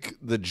take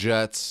the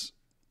Jets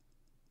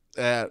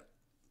at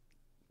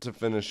to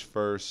finish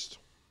first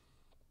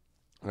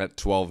at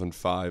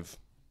 12-5.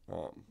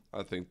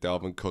 I think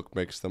Dalvin Cook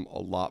makes them a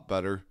lot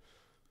better.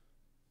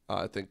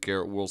 I think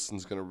Garrett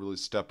Wilson's going to really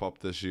step up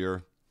this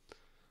year.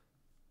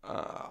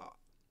 I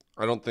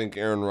don't think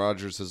Aaron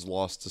Rodgers has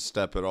lost a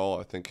step at all.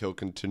 I think he'll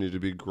continue to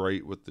be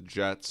great with the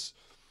Jets.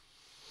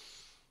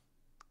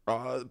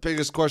 The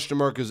biggest question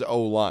mark is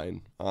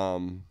O-line.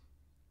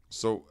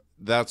 So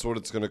that's what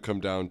it's going to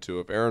come down to.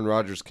 If Aaron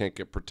Rodgers can't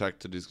get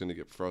protected, he's going to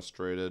get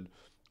frustrated.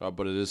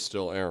 But it is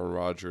still Aaron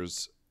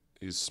Rodgers.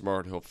 He's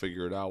smart. He'll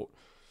figure it out.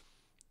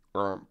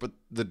 But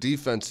the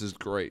defense is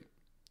great.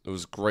 It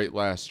was great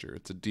last year.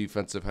 It's a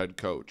defensive head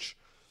coach.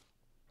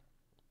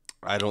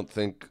 I don't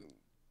think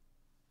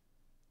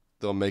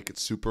they'll make it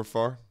super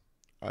far.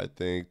 I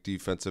think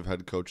defensive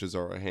head coaches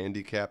are a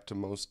handicap to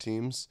most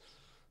teams.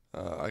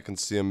 I can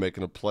see them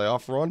making a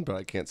playoff run, but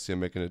I can't see them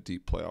making a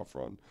deep playoff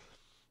run.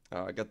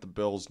 I got the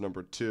Bills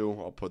number 2.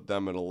 I'll put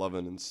them at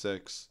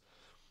 11-6.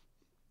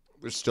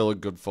 They're still a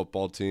good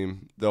football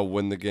team. They'll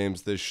win the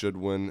games they should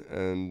win,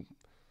 and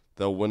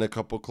they'll win a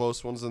couple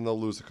close ones, and they'll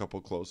lose a couple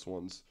close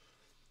ones.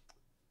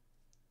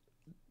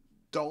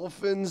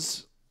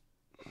 Dolphins.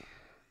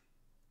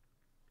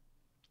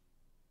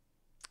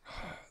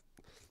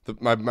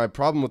 My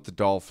problem with the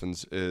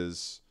Dolphins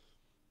is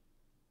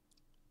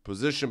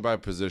position by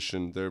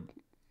position. They've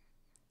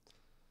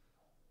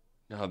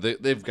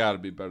got to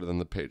be better than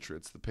the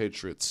Patriots. The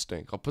Patriots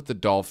stink. I'll put the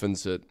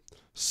Dolphins at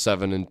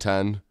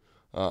 7-10.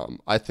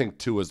 I think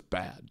Tua's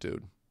bad,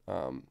 dude.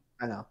 I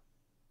know.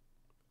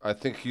 I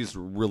think he's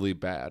really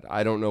bad.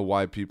 I don't know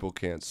why people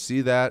can't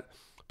see that.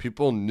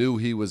 People knew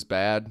he was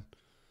bad,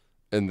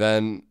 and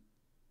then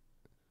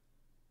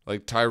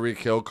like Tyreek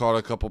Hill caught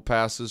a couple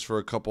passes for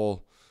a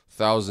couple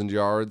 1,000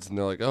 yards, and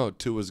they're like, "Oh,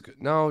 Tua's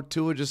good." No,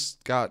 Tua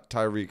just got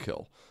Tyreek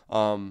Hill.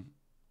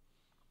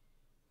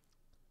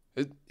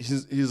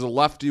 He's a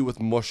lefty with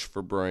mush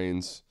for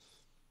brains.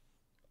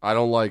 I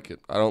don't like it.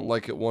 I don't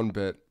like it one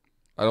bit.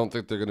 I don't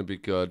think they're going to be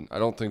good. I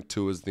don't think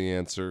Tua's the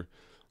answer.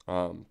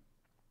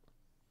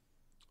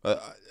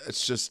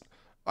 It's just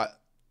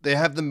they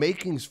have the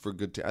makings for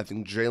good. I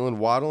think Jalen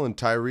Waddle and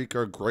Tyreek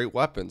are great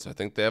weapons. I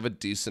think they have a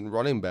decent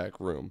running back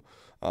room.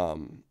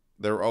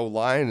 Their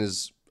O-line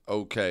is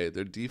okay.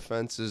 Their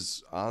defense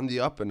is on the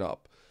up and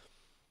up.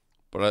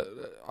 But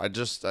I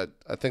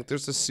think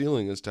there's a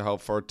ceiling as to how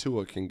far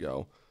Tua can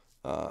go.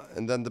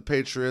 And then the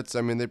Patriots,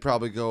 I mean, they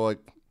probably go like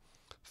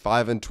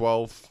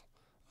 5-12.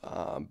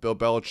 Bill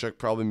Belichick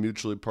probably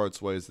mutually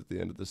parts ways at the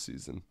end of the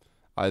season.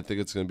 I think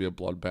it's going to be a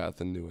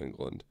bloodbath in New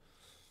England.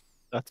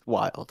 That's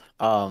wild.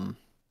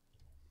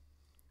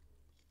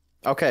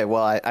 Okay,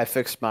 well, I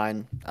fixed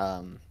mine.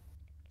 I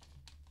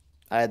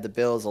had the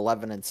Bills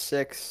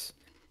 11-6,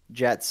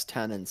 Jets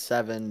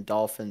 10-7,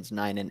 Dolphins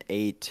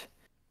 9-8,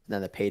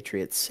 then the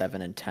Patriots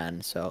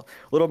 7-10. So a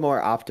little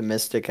more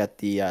optimistic at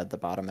the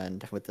bottom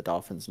end with the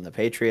Dolphins and the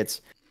Patriots,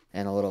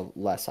 and a little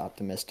less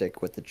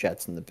optimistic with the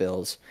Jets and the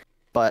Bills.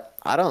 But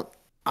other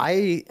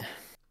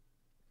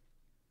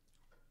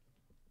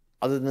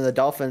than the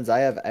Dolphins, I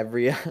have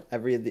every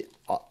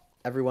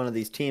one of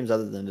these teams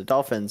other than the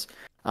Dolphins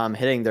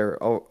hitting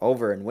their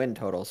over and win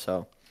total.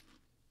 So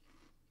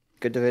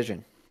good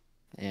division.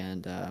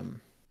 And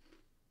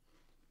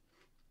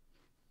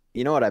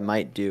you know what I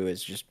might do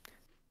is just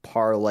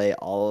parlay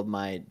all of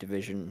my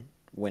division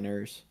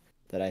winners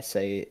that I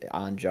say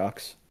on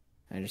Jux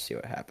and just see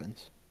what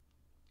happens.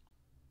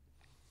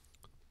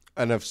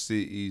 NFC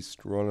East,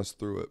 run us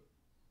through it.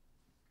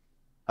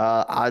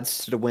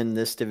 Odds to win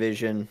this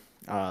division: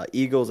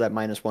 Eagles at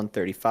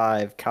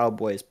 -135,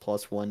 Cowboys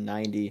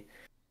 +190,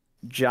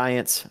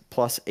 Giants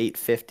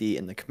 +850,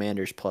 and the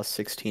Commanders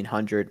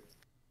 +1600.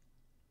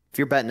 If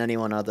you're betting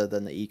anyone other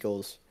than the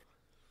Eagles,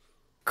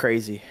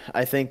 crazy.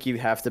 I think you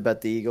have to bet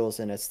the Eagles,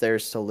 and it's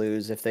theirs to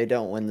lose. If they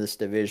don't win this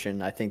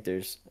division, I think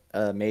there's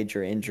a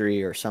major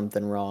injury or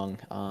something wrong.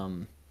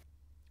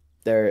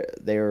 They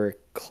were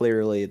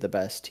clearly the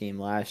best team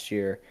last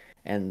year,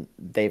 and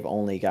they've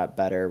only got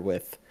better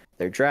with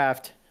their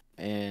draft.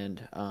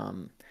 And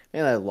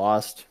maybe they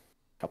lost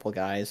a couple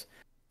guys,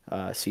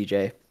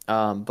 CJ.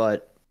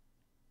 But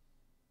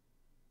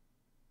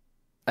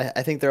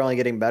I think they're only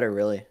getting better,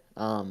 really.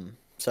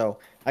 So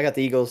I got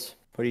the Eagles.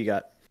 What do you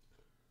got?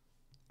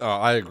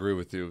 I agree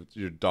with you.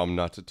 You're dumb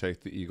not to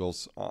take the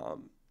Eagles. I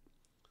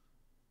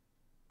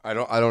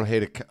don't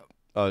hate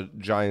a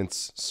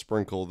Giants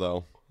sprinkle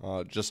though.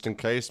 Just in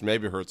case,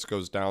 maybe Hurts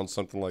goes down,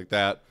 something like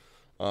that.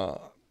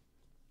 Plus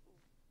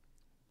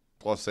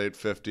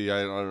 850.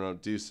 I don't know,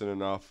 decent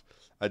enough.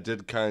 I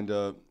did kind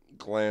of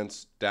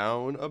glance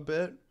down a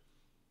bit.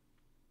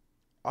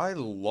 I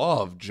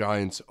love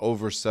Giants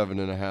over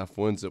 7.5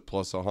 wins at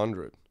plus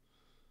 100.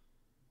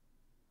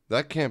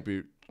 That can't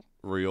be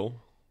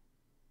real.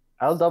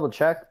 I'll double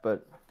check,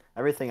 but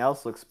everything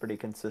else looks pretty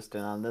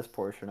consistent on this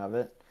portion of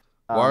it.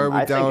 Why are we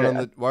I think down on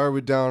the Why are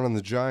we down on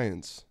the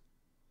Giants?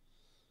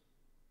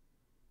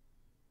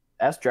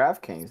 that's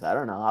DraftKings. I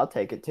don't know. I'll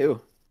take it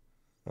too.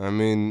 I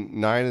mean,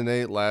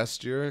 9-8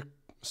 last year.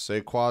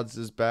 Saquon's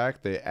is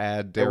back. They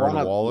add They won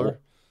Darren Waller.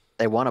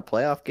 They won a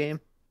playoff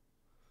game.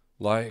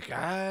 Like,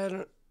 I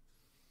don't.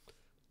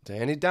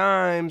 Danny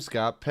Dimes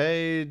got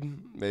paid.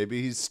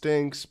 Maybe he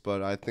stinks,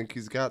 but I think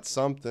he's got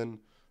something.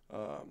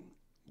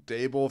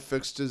 Dable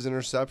fixed his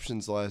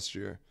interceptions last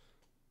year,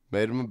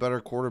 made him a better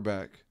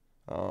quarterback.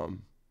 Yeah,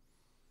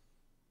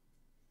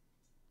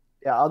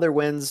 other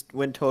win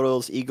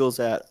totals: Eagles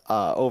at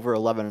over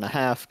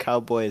 11.5,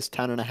 Cowboys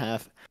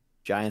 10.5,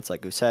 Giants,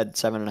 like we said,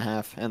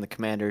 7.5, and the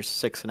Commanders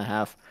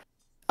 6.5.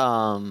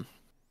 I'll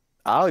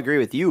agree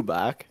with you,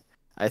 Bach.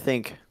 I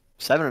think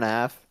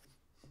 7.5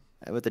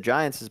 with the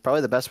Giants is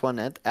probably the best one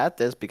at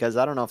this, because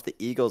I don't know if the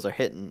Eagles are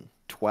hitting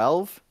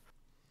 12.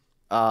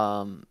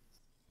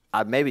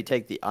 I'd maybe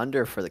take the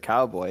under for the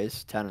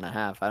Cowboys,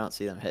 10.5. I don't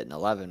see them hitting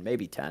 11,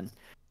 maybe 10.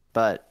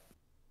 But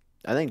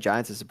I think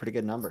Giants is a pretty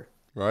good number.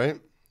 Right?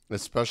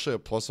 Especially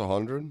at plus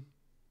 100.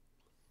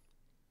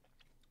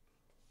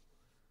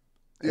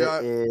 Yeah.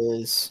 It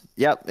is.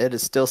 Yep, it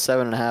is still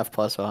 7.5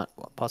 plus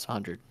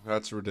 100.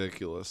 That's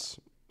ridiculous.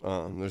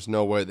 There's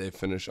no way they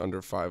finish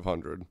under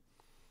 500.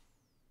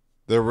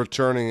 They're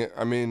returning.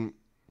 I mean,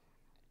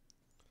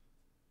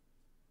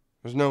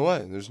 there's no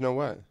way. There's no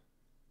way.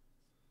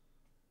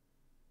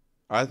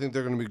 I think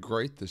they're going to be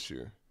great this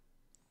year.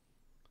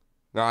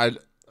 Now,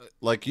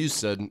 like you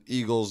said,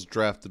 Eagles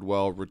drafted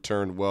well,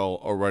 returned well,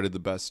 already the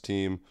best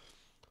team.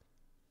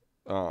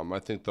 I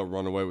think they'll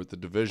run away with the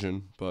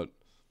division, but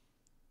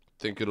I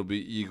think it'll be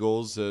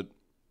Eagles at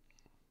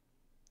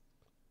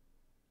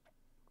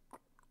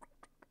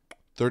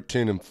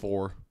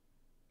 13-4.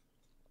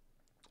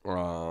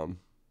 Then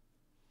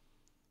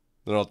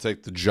I'll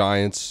take the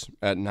Giants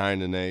at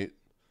 9-8,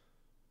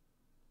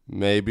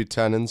 maybe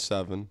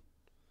 10-7.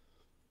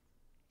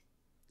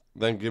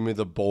 Then give me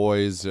the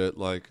boys at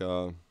like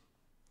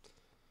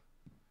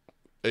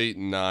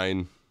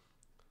 8-9.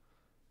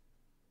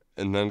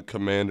 And then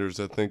Commanders,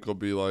 I think, will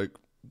be like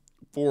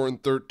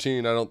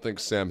 4-13. I don't think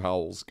Sam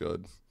Howell's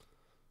good.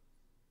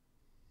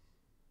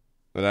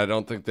 And I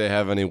don't think they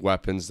have any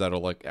weapons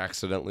that'll like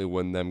accidentally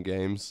win them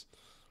games.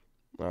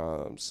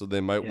 So they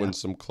might win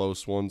some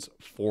close ones.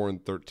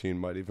 4-13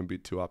 might even be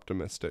too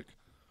optimistic.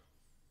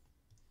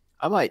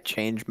 I might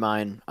change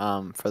mine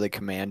for the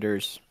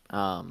Commanders.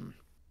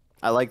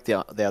 I like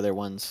the other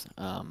ones.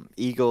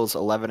 Eagles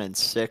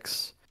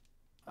 11-6,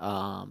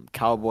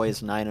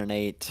 Cowboys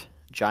 9-8,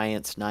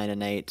 Giants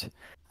 9-8.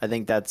 I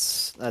think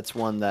that's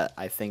one that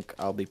I think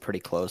I'll be pretty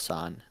close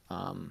on.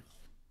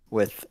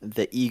 With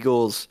the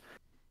Eagles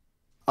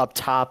up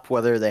top,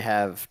 whether they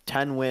have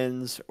 10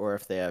 wins or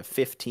if they have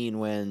 15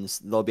 wins,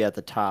 they'll be at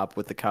the top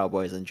with the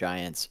Cowboys and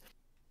Giants.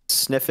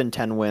 Sniffing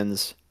 10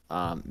 wins,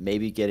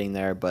 maybe getting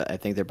there, but I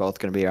think they're both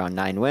going to be around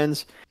 9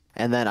 wins.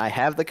 And then I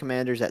have the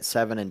Commanders at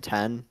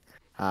 7-10.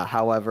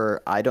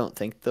 However, I don't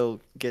think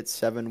they'll get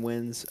 7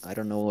 wins. I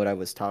don't know what I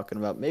was talking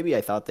about. Maybe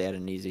I thought they had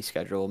an easy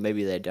schedule.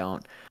 Maybe they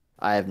don't.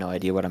 I have no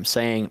idea what I'm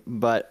saying,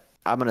 but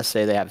I'm going to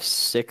say they have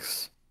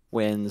 6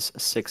 wins,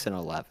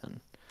 6-11.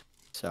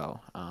 So,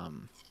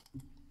 I'm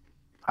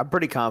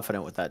pretty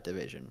confident with that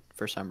division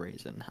for some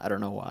reason. I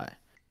don't know why.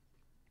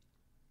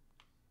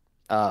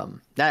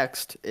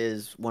 Next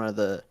is one of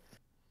the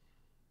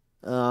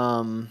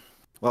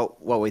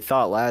what we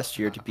thought last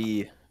year to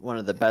be one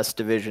of the best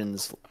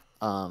divisions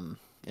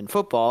in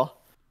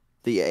football,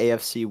 the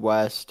AFC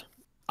West,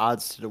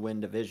 odds to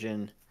win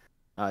division.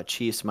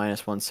 Chiefs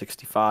minus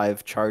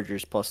 165,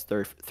 Chargers plus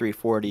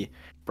 340,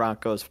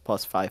 Broncos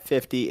plus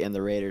 550, and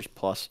the Raiders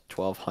plus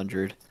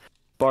 1200.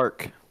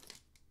 Bark,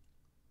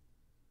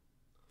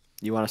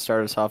 you want to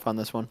start us off on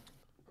this one?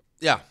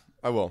 Yeah,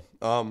 I will.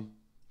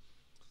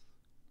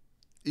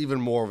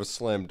 Even more of a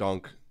slam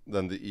dunk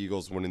than the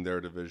Eagles winning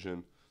their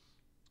division.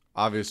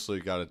 Obviously,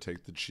 got to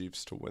take the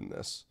Chiefs to win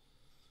this.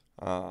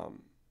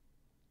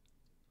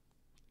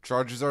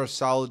 Chargers are a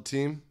solid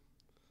team.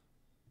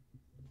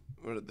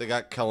 They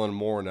got Kellen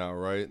Moore now,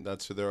 right?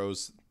 That's who they're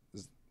always.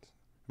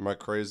 Am I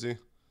crazy?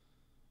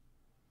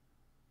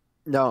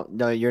 No,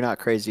 no, you're not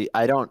crazy.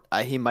 I don't.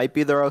 He might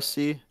be their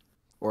OC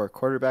or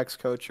quarterbacks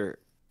coach,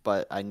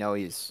 but I know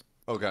he's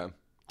Okay.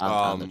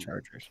 on the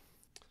Chargers.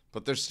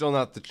 But they're still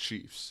not the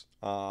Chiefs.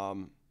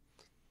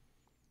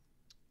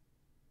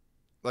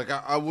 Like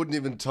I wouldn't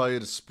even tell you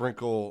to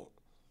sprinkle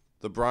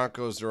the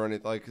Broncos or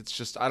anything. Like it's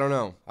just I don't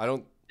know. I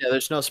don't. Yeah,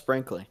 there's no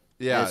sprinkling.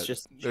 Yeah, It's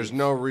just there's Chiefs.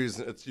 no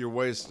reason. You're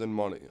wasting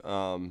money.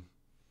 Now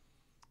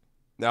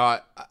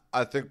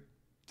I think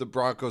the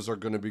Broncos are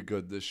going to be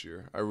good this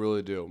year. I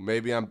really do.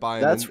 Maybe I'm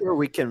buying. That's where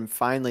we can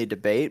finally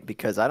debate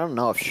because I don't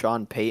know if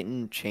Sean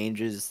Payton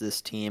changes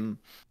this team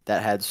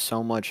that had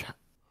so much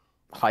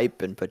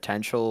hype and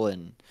potential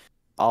and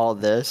all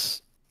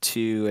this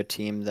to a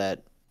team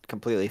that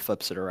completely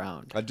flips it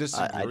around. I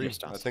disagree.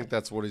 just don't I see think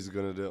that's what he's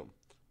going to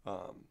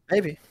do.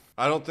 Maybe.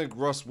 I don't think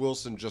Russ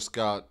Wilson just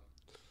got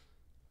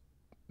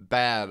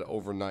bad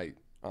overnight.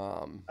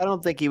 I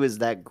don't think he was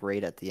that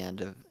great at the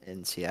end of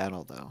in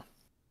Seattle though.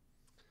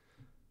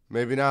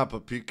 Maybe not,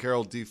 but Pete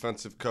Carroll,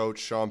 defensive coach,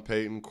 Sean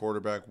Payton,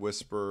 quarterback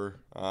whisperer.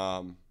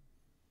 I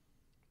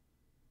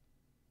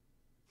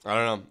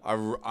don't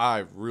know.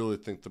 I really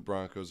think the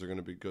Broncos are going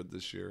to be good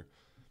this year.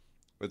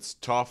 It's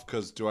tough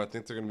because do I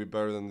think they're going to be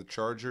better than the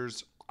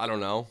Chargers? I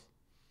don't know.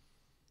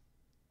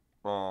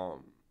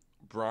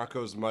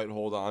 Broncos might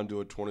hold on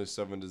to a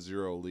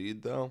 27-0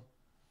 lead though.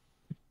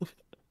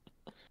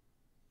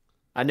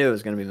 I knew it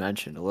was going to be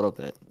mentioned a little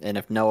bit, and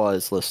if Noah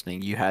is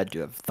listening, you had to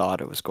have thought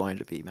it was going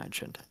to be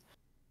mentioned.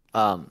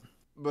 But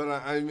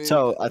I mean,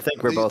 So I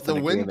think we're both the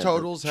in win agreement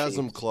totals that has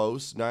them Chiefs.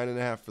 close.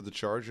 9.5 for the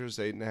Chargers,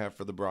 8.5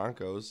 for the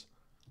Broncos.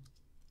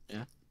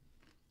 Yeah.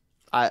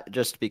 I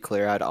just to be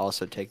clear, I'd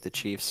also take the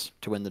Chiefs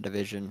to win the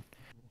division.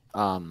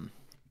 100%.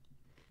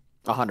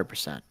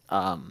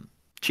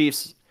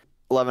 Chiefs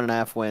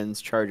 11.5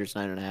 wins, Chargers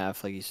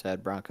 9.5, like you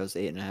said, Broncos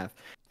 8.5,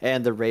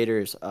 and the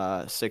Raiders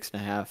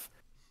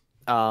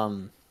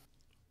 6.5.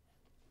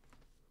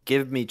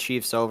 Give me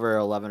Chiefs over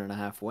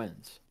 11.5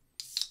 wins.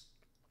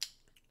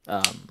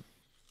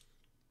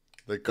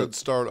 They could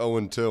start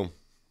 0-2.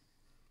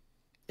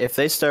 If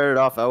they started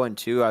off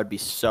 0-2, I'd be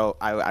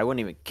I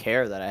wouldn't even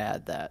care that I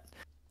had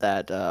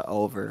that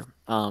over.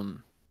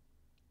 Man,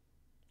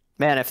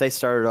 if they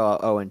started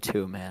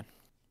 0-2, man.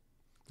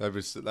 That'd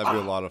be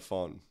a lot of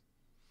fun.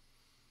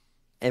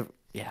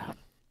 Yeah.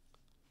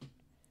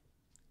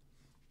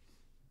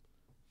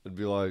 It'd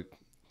be like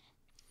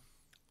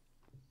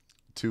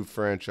two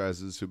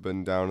franchises who've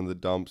been down in the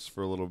dumps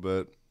for a little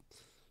bit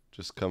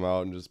just come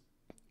out and just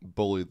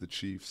bully the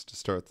Chiefs to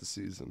start the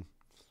season.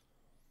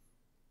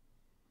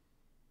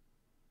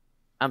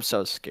 I'm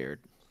so scared.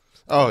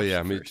 Oh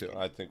yeah, me too.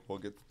 I think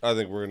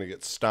we're gonna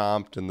get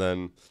stomped, and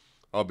then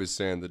I'll be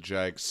saying the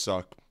Jags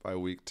suck by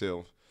week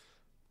 2.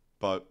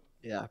 But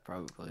Yeah,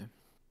 probably.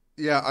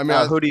 yeah, I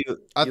mean, Who do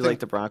you I you think like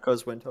the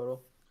Broncos win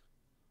total?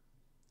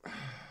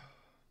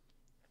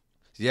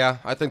 yeah,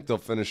 I think they'll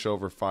finish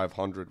over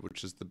 500,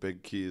 which is the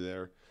big key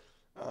there.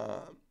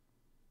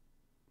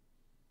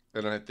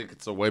 And I think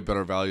it's a way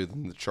better value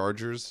than the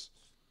Chargers.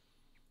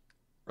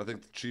 I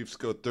think the Chiefs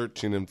go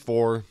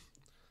 13-4. I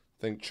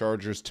think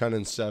Chargers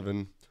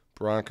 10-7.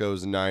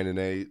 Broncos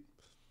 9-8.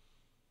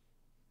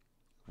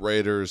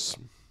 Raiders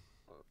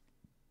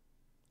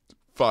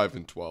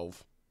 5-12.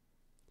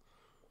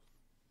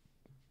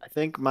 I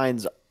think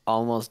mine's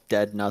almost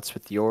dead nuts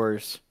with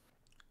yours.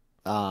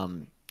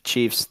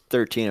 Chiefs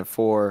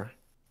 13-4,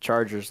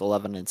 Chargers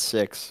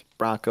 11-6,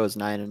 Broncos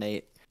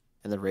 9-8,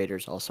 and the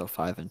Raiders also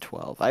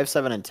 5-12. I have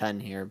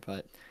 7-10 here,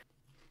 but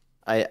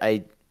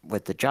I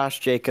with the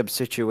Josh Jacobs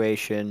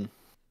situation,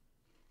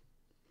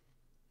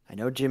 I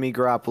know Jimmy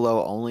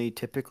Garoppolo only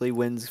typically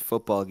wins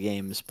football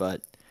games,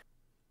 but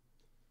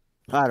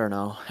I don't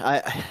know.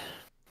 I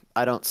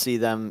don't see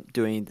them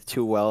doing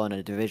too well in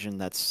a division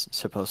that's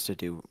supposed to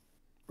do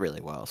really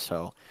well.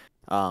 So,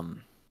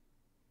 man,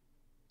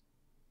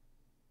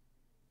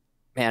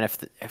 if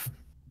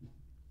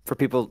for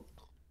people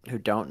who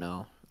don't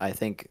know, I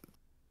think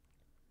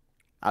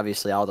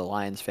obviously all the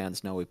Lions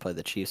fans know we play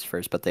the Chiefs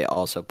first, but the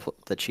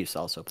Chiefs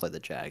also play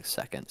the Jags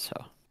second. So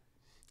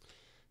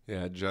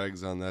Yeah,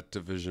 Jags on that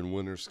division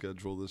winner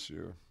schedule this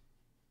year.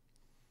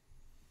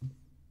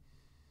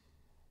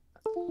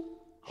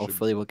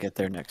 hopefully we'll get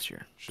there next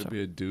year. Should So.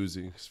 be a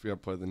doozy because we got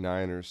to play the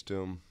Niners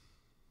too.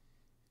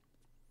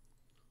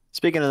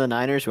 Speaking of the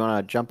Niners, we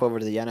want to jump over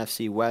to the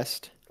NFC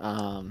West.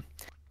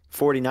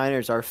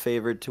 49ers are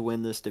favored to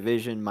win this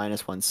division,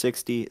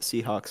 -160.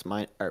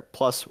 Seahawks are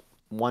plus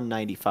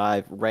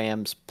 195.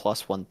 Rams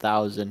plus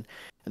 1,000.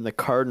 And the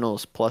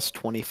Cardinals plus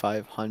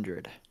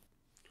 2,500.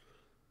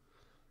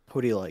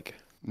 Who do you like?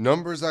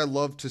 Numbers I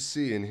love to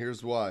see, and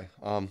here's why.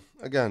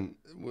 Again,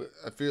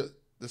 I feel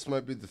this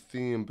might be the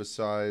theme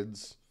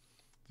besides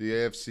the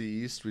AFC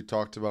East. We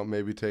talked about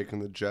maybe taking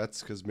the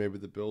Jets because maybe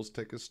the Bills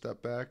take a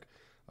step back.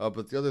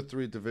 But the other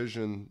three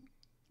divisions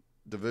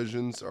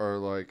are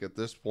like, at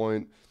this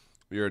point,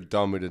 you're a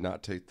dummy to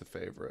not take the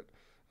favorite.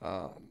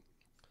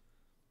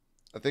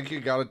 I think you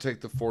got to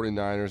take the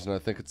 49ers, and I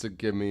think it's a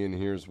gimme, and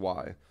here's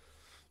why.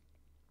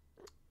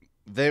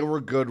 They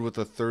were good with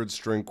a third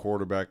string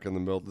quarterback in the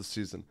middle of the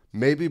season.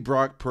 Maybe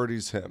Brock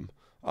Purdy's him.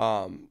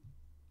 Um,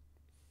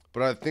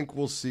 but I think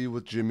we'll see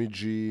with Jimmy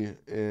G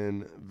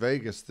in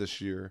Vegas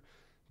this year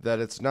that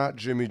it's not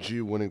Jimmy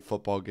G winning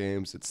football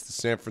games. It's the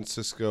San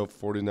Francisco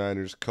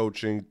 49ers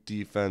coaching,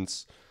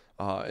 defense,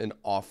 and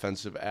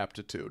offensive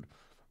aptitude.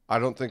 I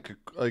don't think,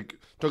 like,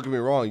 don't get me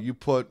wrong, you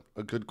put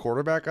a good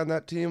quarterback on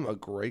that team, a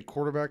great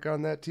quarterback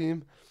on that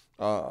team,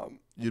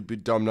 you'd be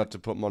dumb not to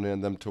put money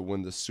on them to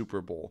win the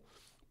Super Bowl.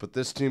 But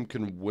this team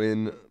can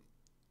win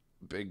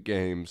big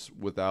games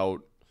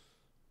without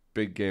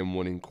big game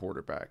winning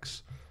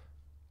quarterbacks.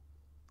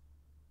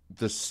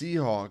 The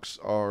Seahawks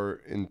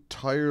are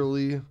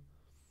entirely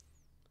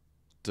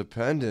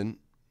dependent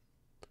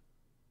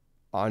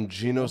on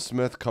Geno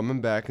Smith coming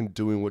back and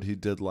doing what he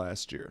did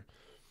last year.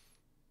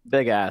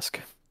 Big ask.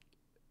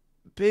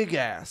 Big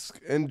ask.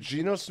 And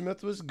Geno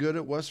Smith was good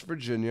at West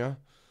Virginia,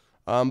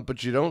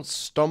 but you don't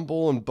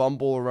stumble and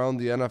bumble around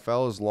the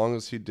NFL as long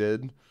as he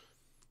did.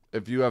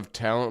 If you have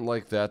talent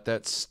like that,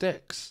 that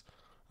sticks.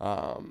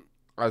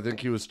 I think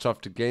he was tough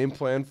to game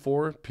plan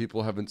for.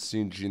 People haven't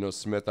seen Geno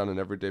Smith on an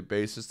everyday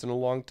basis in a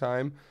long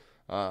time.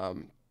 I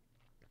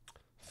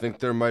think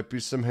there might be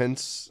some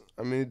hints.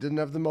 I mean, he didn't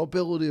have the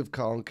mobility of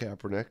Colin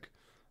Kaepernick,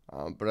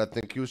 but I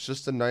think he was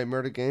just a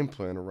nightmare to game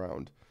plan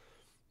around.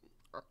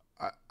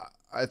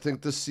 I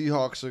think the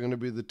Seahawks are going to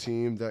be the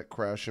team that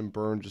crash and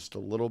burn just a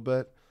little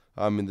bit.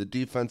 I mean, the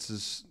defense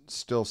is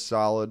still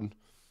solid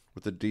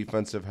with a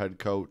defensive head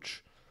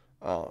coach.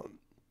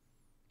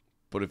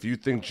 But if you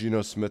think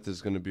Geno Smith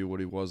is going to be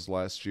what he was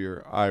last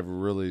year, I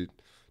really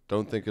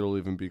don't think it'll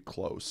even be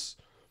close.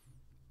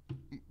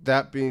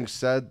 That being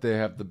said, they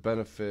have the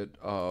benefit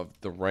of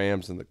the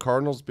Rams and the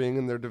Cardinals being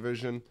in their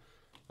division.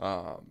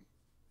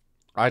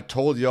 I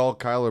told y'all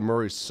Kyler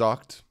Murray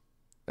sucked,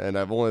 and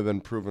I've only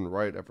been proven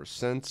right ever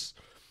since.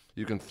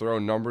 You can throw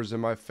numbers in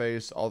my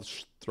face. I'll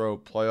throw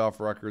playoff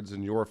records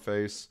in your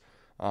face.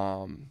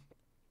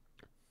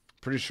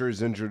 Pretty sure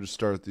he's injured to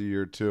start the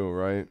year too,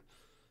 right?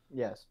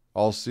 Yes.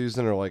 All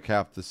season or like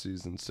half the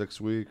season, 6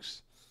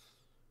 weeks?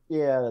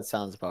 Yeah, that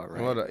sounds about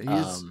right.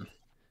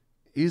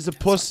 He's a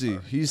pussy.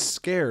 He's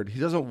scared. He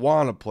doesn't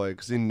want to play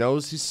because he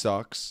knows he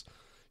sucks.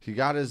 He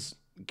got his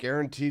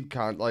guaranteed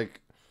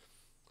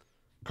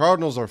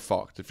Cardinals are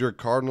fucked. If you're a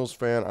Cardinals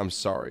fan, I'm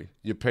sorry.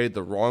 You paid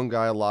the wrong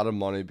guy a lot of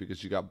money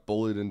because you got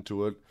bullied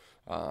into it.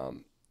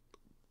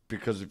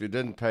 Because if you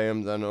didn't pay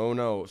him, then oh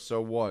no, so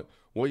what?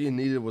 What you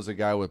needed was a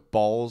guy with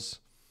balls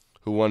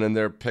who went in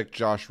there, picked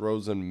Josh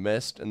Rosen,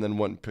 missed, and then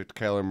went and picked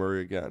Kyler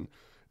Murray again.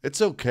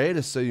 It's okay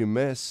to say you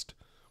missed.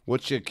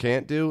 What you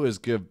can't do is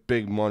give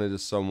big money to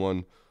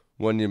someone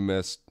when you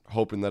missed,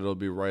 hoping that it'll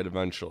be right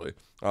eventually.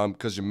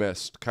 Because you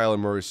missed. Kyler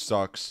Murray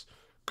sucks.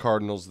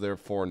 Cardinals,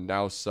 therefore,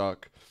 now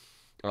suck.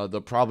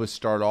 They'll probably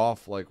start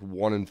off like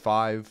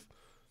 1-5.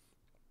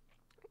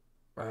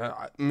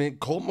 I mean,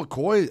 Colt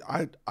McCoy,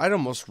 I'd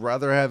almost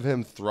rather have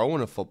him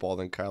throwing a football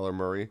than Kyler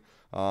Murray.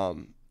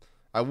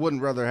 I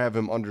wouldn't rather have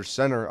him under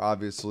center,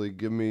 obviously.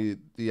 Give me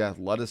the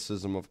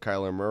athleticism of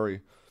Kyler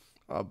Murray.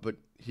 But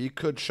he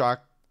could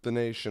shock the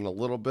nation a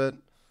little bit.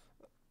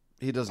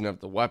 He doesn't have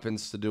the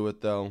weapons to do it,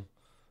 though.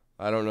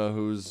 I don't know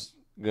who's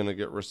going to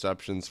get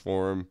receptions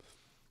for him.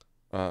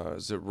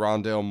 Is it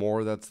Rondale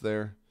Moore that's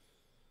there?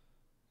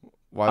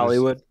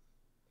 Hollywood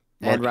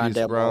and Marquise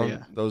Rondale Brown, Moore,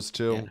 yeah. those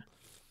two. Yeah.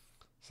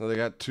 So they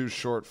got two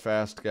short,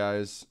 fast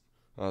guys.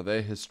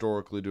 They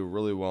historically do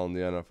really well in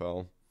the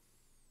NFL.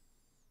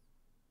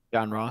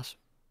 John Ross.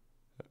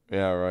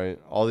 Yeah, right.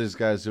 All these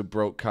guys who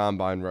broke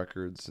combine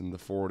records in the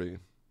 40.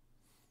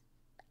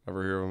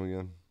 Ever hear of them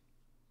again?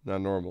 Not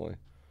normally.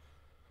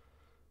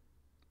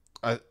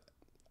 I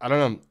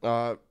don't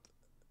know.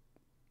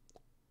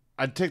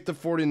 I'd take the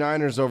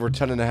 49ers over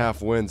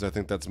 10.5 wins. I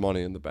think that's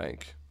money in the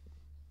bank.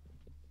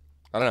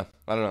 I don't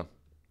know.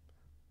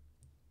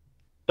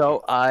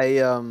 So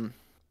I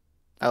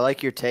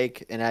like your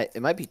take, and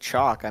it might be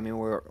chalk. I mean,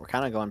 we're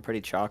kind of going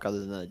pretty chalk other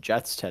than the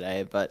Jets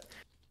today, but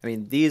I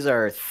mean, these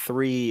are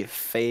 3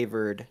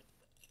 favored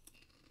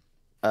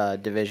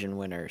division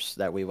winners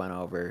that we went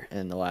over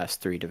in the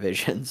last 3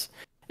 divisions.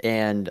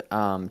 And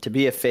to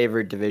be a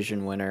favored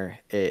division winner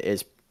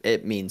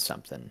it means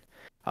something.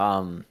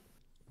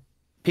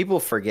 People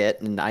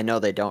forget, and I know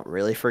they don't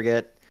really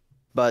forget,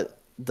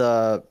 but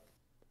the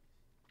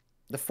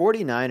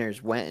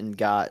 49ers went and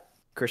got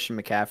Christian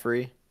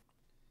McCaffrey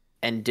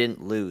and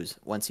didn't lose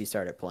once he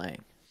started playing.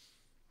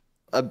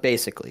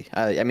 Basically.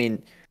 I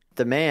mean,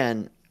 the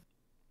man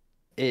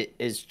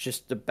is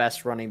just the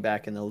best running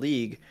back in the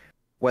league,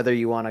 whether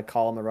you want to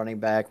call him a running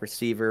back,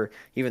 receiver,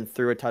 even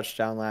threw a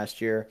touchdown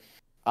last year.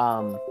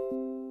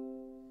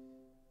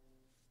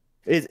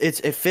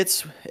 It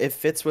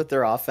fits with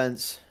their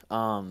offense.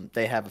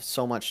 They have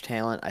so much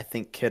talent. I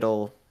think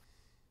Kittle,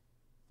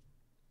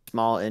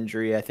 small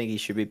injury. I think he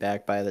should be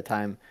back by the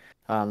time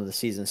the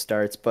season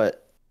starts.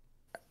 But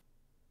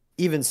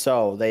even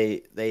so,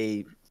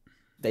 they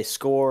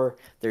score.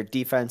 Their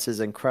defense is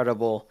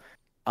incredible.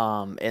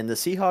 And the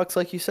Seahawks,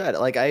 like you said,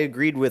 like I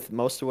agreed with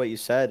most of what you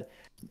said.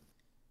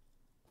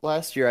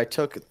 Last year, I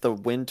took the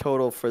win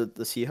total for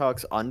the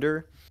Seahawks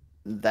under.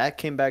 That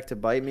came back to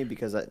bite me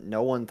because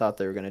no one thought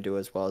they were going to do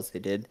as well as they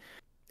did.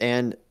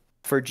 And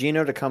for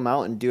Gino to come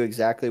out and do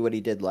exactly what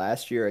he did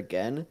last year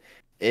again,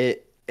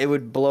 it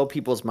would blow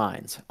people's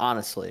minds.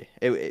 Honestly,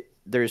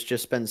 there's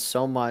just been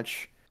so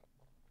much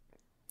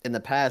in the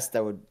past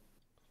that would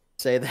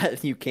say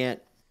that you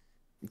can't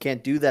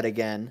do that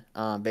again,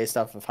 based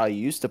off of how you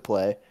used to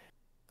play.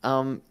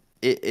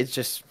 It's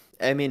just,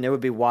 I mean, it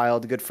would be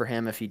wild. Good for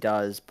him if he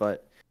does,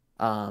 but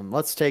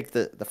let's take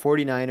the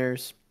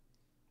 49ers.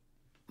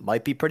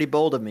 Might be pretty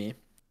bold of me.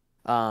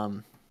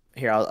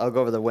 Here, I'll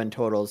go over the win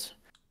totals.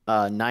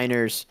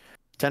 Niners,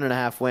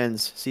 10.5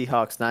 wins.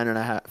 Seahawks,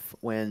 9.5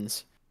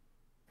 wins.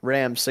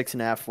 Rams,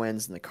 6.5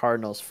 wins. And the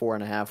Cardinals,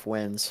 4.5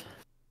 wins.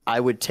 I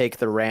would take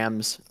the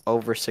Rams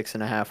over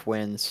 6.5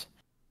 wins.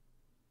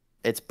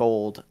 It's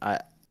bold.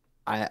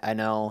 I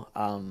know.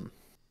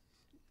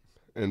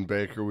 In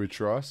Baker we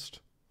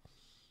trust.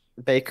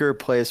 Baker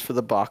plays for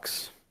the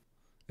Bucks,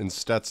 In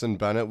Stetson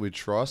Bennett we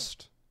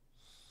trust.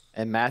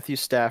 and Matthew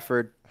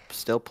Stafford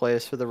still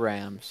plays for the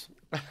Rams.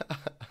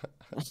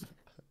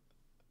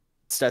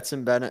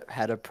 Stetson Bennett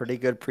had a pretty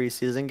good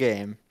preseason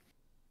game.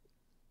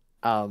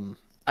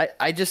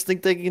 I just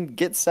think they can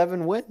get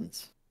 7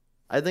 wins.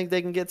 I think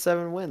they can get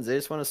 7 wins. They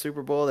just won a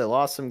Super Bowl. They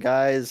lost some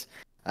guys,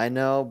 I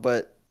know,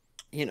 but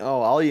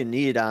all you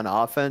need on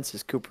offense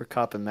is Cooper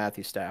Kupp and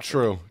Matthew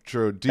Stafford.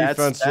 True.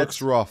 Defense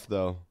looks rough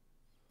though.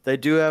 They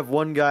do have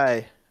one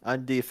guy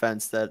on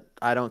defense that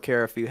I don't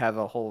care if you have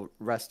a whole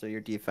rest of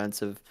your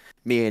defense of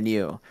me and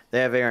you.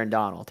 They have Aaron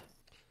Donald.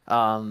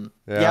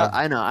 Yeah,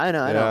 I know.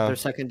 Yeah. Their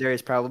secondary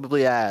is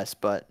probably ass,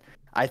 but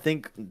I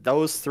think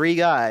those 3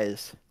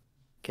 guys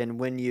can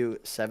win you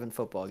 7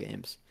 football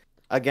games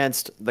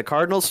against the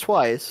Cardinals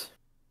twice,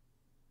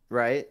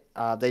 right?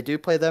 They do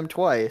play them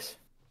twice.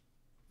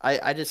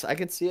 I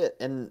can see it,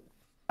 and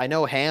I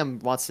know Ham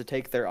wants to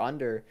take their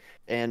under,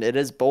 and it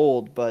is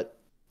bold, but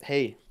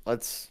hey, I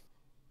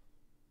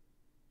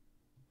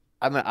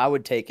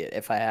would take it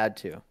if I had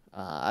to,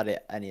 out of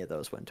any of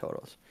those win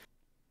totals.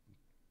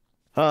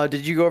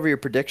 Did you go over your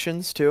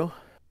predictions too?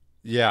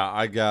 Yeah,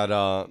 I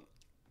got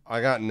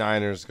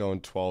Niners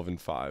going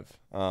 12-5.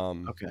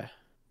 Okay.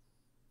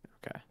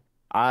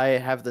 I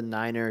have the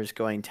Niners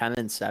going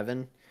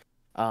 10-7,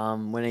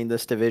 winning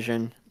this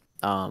division.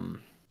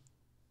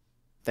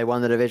 They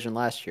won the division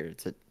last year.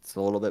 It's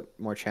a little bit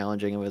more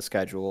challenging of a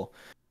schedule.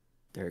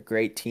 They're a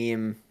great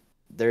team.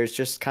 There's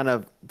just kind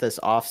of this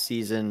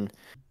off-season,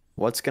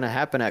 what's going to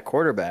happen at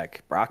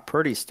quarterback? Brock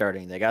Purdy's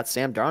starting. They got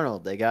Sam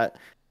Darnold. They got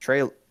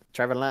Trey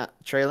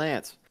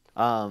Lance.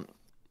 I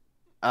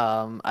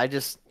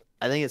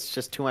think it's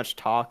just too much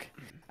talk.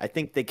 I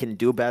think they can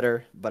do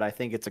better, but I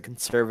think it's a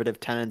conservative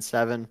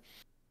 10-7.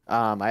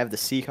 I have the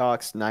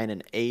Seahawks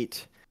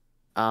 9-8.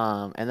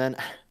 And then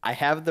I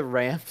have the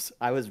Rams.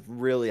 I was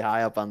really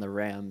high up on the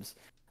Rams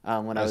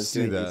when I was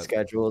doing these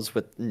schedules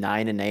with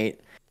 9-8.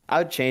 I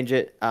would change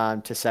it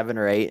to 7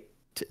 or 8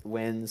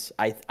 wins.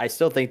 I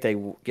still think they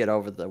get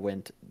over the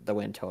win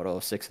total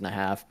of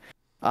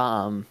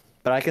 6.5.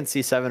 But I can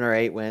see 7 or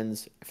 8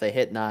 wins if they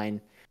hit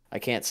 9. I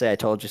can't say I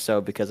told you so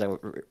because I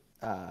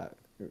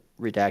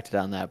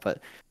redacted on that. But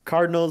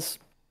Cardinals,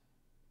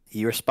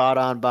 you were spot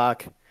on,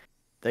 Bach.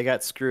 They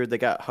got screwed. They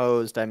got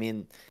hosed. I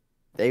mean,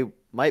 they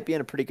might be in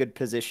a pretty good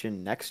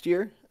position next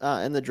year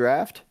in the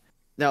draft.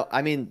 No,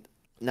 I mean,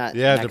 not to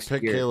next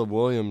pick year. Caleb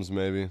Williams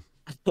maybe.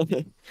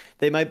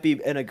 They might be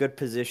in a good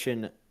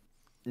position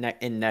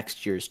in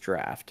next year's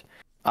draft.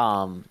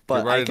 But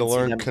Get ready to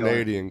learn them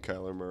Canadian,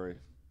 Kyler Murray.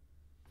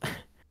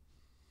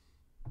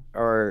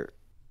 or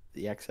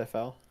the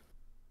XFL.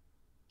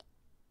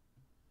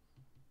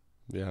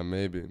 Yeah,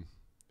 maybe.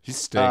 He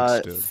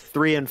stinks, dude.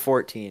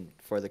 3-14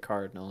 for the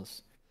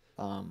Cardinals.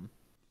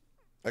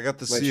 I got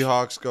the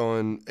Seahawks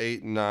going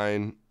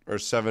 8-9 or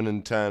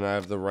 7-10. I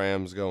have the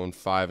Rams going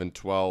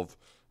 5-12,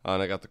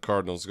 and I got the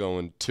Cardinals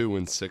going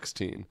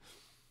 2-16.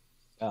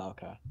 Oh,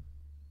 okay.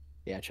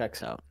 Yeah,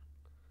 checks out.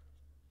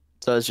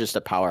 So it's just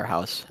a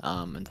powerhouse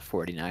in the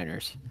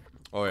 49ers,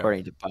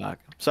 according to Bach.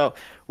 So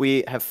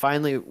we have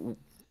finally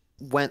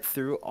went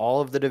through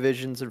all of the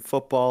divisions in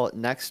football.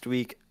 Next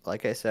week,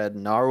 like I said,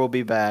 Nar will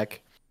be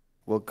back.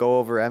 We'll go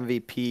over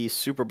MVP,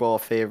 Super Bowl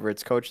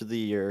favorites, Coach of the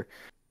Year,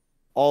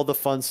 all the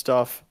fun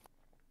stuff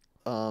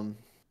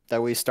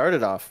that we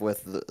started off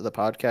with. The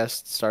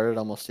podcast started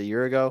almost a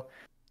year ago.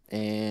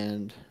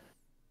 And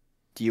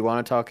do you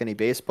want to talk any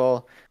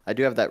baseball? I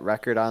do have that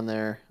record on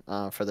there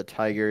for the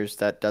Tigers.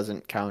 That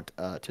doesn't count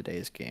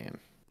today's game.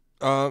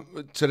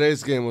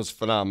 Today's game was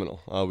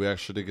phenomenal. We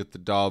actually did get the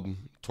dub.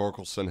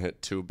 Torkelson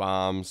hit 2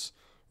 bombs.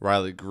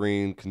 Riley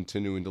Green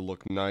continuing to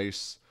look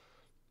nice.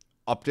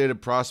 Updated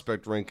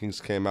prospect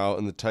rankings came out,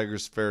 and the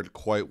Tigers fared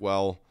quite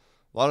well.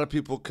 A lot of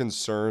people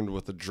concerned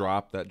with the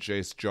drop that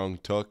Jace Jung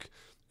took.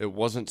 It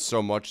wasn't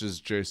so much as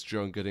Jace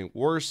Jung getting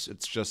worse.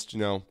 It's just,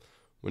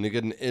 when you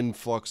get an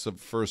influx of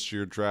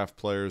first-year draft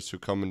players who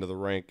come into the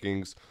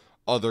rankings,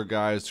 other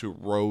guys who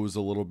rose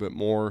a little bit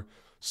more.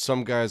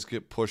 Some guys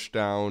get pushed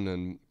down,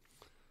 and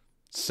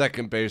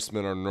second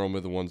basemen are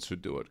normally the ones who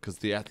do it because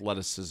the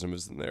athleticism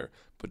isn't there.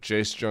 But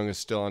Jace Jung is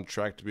still on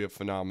track to be a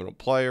phenomenal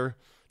player.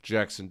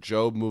 Jackson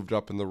Jobe moved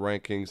up in the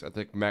rankings. I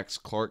think Max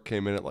Clark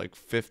came in at like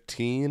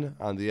 15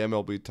 on the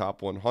MLB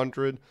Top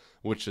 100,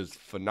 which is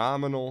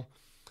phenomenal.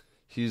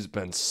 He's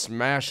been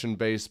smashing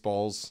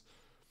baseballs.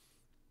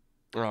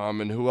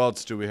 And who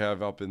else do we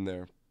have up in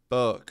there?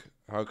 Buck.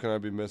 How can I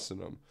be missing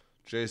him?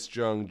 Jace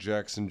Jung,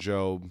 Jackson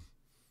Jobe,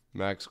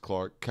 Max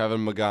Clark,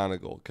 Kevin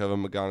McGonigal.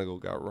 Kevin McGonigal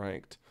got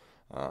ranked.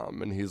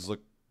 And he's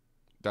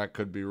that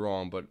could be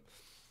wrong, but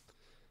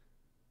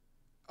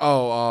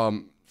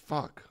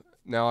fuck.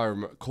 Now I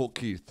remember Colt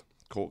Keith.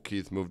 Colt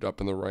Keith moved up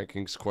in the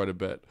rankings quite a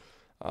bit.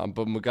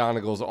 But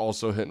McGonigal's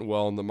also hitting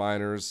well in the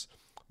minors.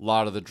 A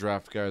lot of the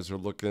draft guys are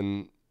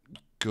looking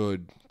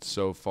good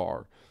so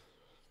far.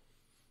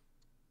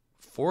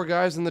 4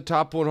 guys in the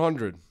top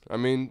 100. I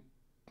mean,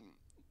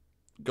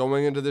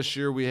 going into this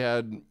year, we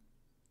had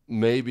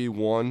maybe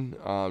one,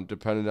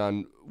 depending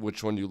on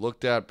which one you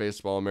looked at.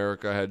 Baseball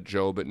America had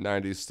Jobe at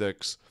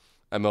 96.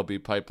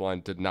 MLB Pipeline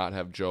did not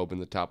have Jobe in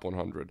the top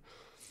 100.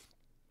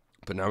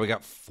 But now we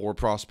got 4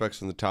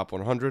 prospects in the top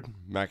 100.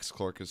 Max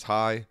Clark is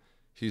high.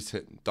 He's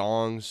hitting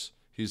dongs.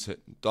 He's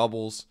hitting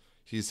doubles.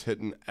 He's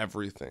hitting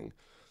everything.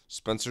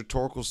 Spencer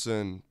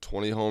Torkelson,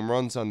 20 home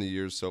runs on the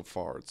year so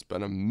far. It's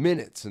been a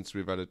minute since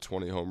we've had a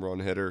 20 home run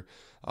hitter.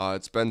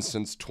 It's been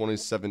since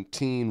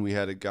 2017 we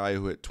had a guy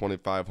who hit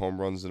 25 home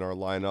runs in our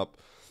lineup.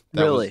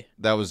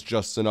 That was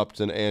Justin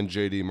Upton and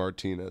JD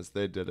Martinez.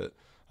 They did it.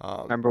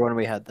 Remember when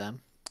we had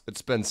them?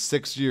 It's been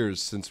 6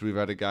 years since we've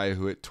had a guy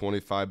who hit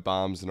 25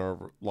 bombs in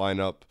our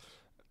lineup,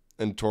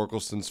 and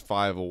Torkelson's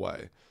 5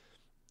 away.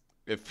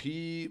 If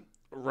he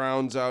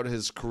rounds out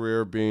his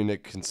career being a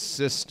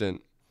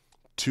consistent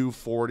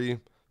 240,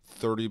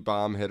 30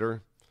 bomb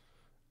hitter,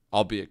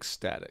 I'll be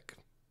ecstatic.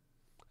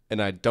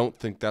 And I don't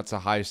think that's a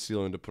high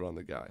ceiling to put on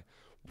the guy.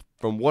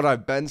 From what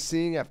I've been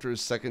seeing after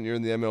his second year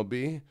in the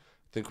MLB, I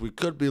think we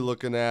could be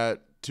looking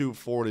at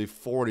 240,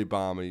 40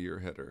 bomb a year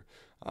hitter.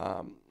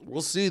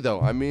 We'll see,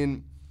 though. I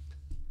mean,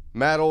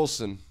 Matt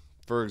Olson,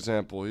 for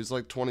example, he's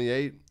like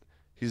 28.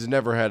 He's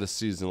never had a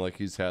season like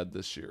he's had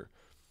this year.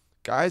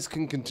 Guys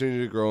can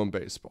continue to grow in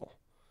baseball.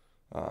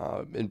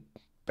 In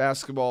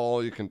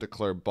basketball, you can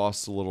declare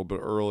busts a little bit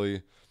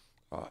early.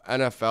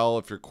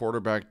 NFL, if your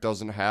quarterback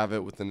doesn't have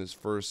it within his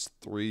first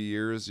 3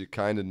 years, you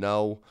kind of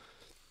know.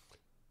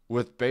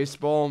 With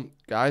baseball,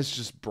 guys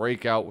just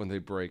break out when they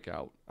break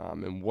out.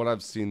 And what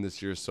I've seen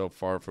this year so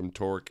far from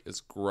Torque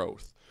is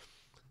growth.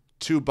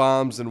 2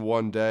 bombs in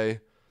one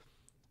day.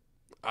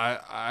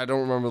 I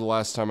don't remember the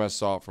last time I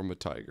saw it from a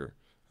Tiger.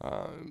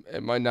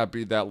 It might not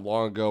be that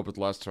long ago, but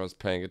the last time I was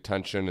paying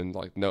attention and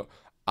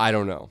I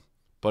don't know.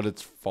 But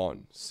it's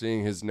fun.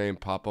 Seeing his name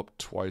pop up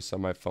twice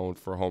on my phone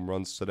for home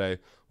runs today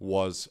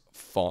was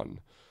fun.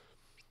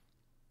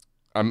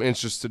 I'm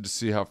interested to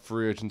see how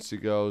free agency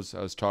goes.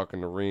 I was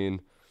talking to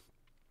Reen.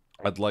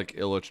 I'd like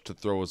Illich to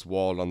throw his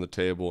wallet on the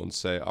table and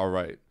say, all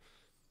right,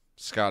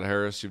 Scott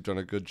Harris, you've done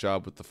a good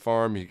job with the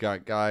farm. You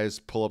got guys.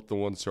 Pull up the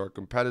ones who are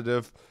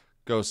competitive.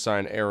 Go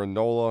sign Aaron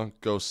Nola.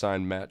 Go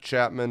sign Matt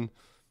Chapman.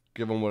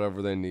 Give them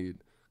whatever they need.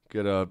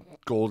 Get a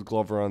Gold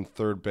Glover on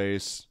third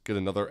base. Get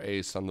another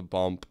ace on the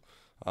bump.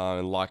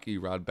 And lock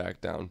Erod back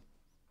down.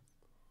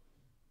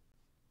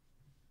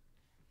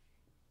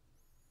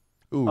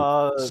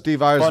 Ooh, Steve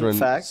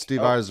Yzerman.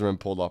 Steve Yzerman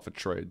pulled off a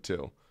trade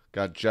too.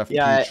 Got Jeff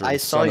Petrie. I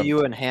saw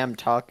you and Ham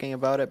talking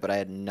about it, but I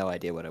had no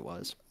idea what it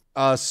was.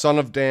 Son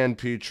of Dan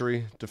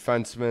Petrie,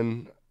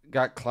 defenseman.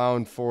 Got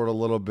clowned for it a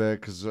little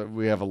bit because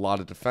we have a lot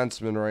of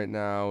defensemen right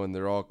now, and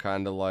they're all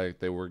kind of like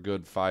they were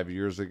good 5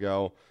 years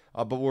ago.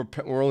 But we're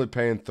only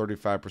paying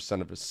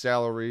 35% of his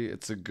salary.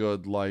 It's a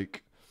good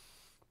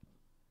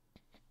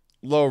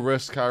low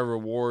risk, high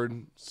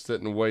reward.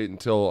 Sit and wait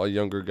until a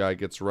younger guy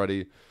gets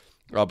ready.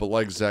 But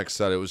like Zach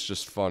said, it was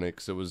just funny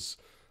because it was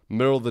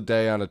middle of the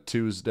day on a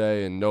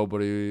Tuesday and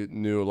nobody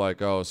knew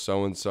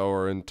so-and-so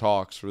are in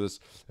talks for this.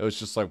 It was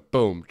just like,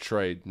 boom,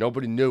 trade.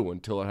 Nobody knew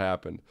until it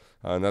happened.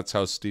 And that's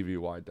how Stevie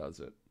Y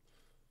does it.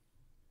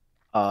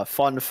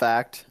 Fun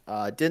fact,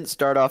 didn't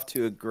start off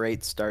to a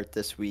great start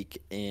this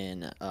week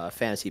in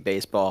fantasy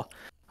baseball.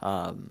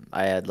 I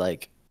had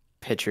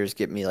pitchers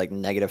get me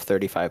negative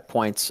 35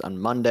 points on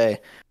Monday.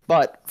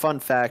 But fun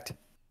fact,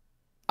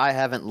 I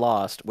haven't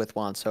lost with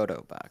Juan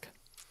Soto back.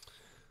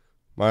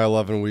 My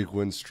 11-week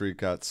win streak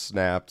got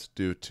snapped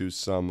due to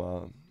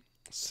some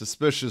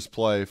suspicious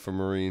play from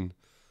Marine.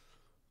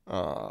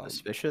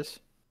 Suspicious?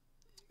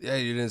 Yeah,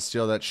 you didn't see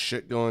all that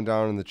shit going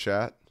down in the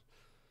chat.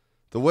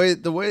 The way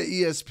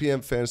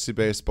ESPN Fantasy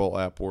Baseball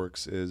app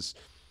works is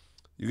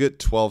you get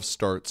 12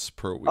 starts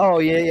per week. Oh,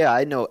 yeah,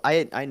 I know.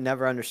 I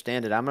never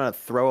understand it. I'm going to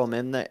throw them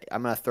in there.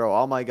 I'm going to throw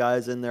all my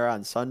guys in there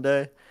on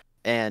Sunday,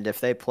 and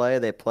if they play,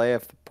 they play.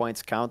 If the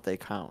points count, they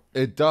count.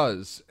 It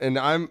does, and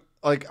I'm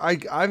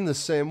the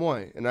same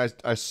way. And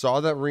I saw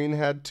that Reen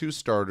had 2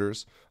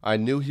 starters. I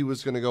knew he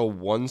was going to go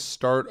 1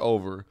 start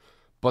over,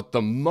 but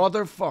the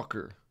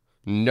motherfucker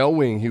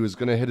knowing he was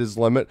going to hit his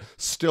limit,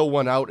 still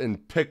went out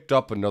and picked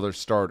up another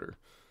starter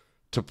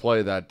to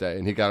play that day,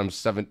 and he got him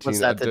 17. Was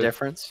that the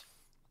difference?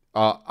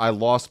 I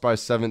lost by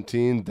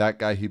 17. That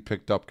guy he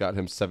picked up got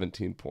him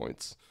 17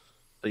 points.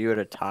 So you would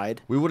have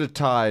tied? We would have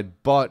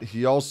tied, but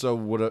he also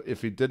would have,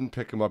 if he didn't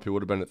pick him up, he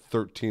would have been at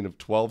 13 of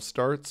 12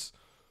 starts.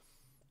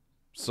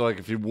 So, like,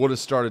 if he would have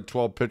started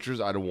 12 pitchers,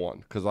 I'd have won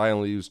because I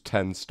only used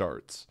 10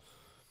 starts.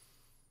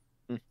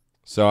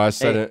 So I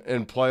said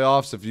in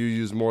playoffs, if you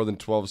use more than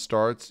 12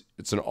 starts,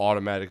 it's an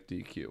automatic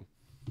DQ.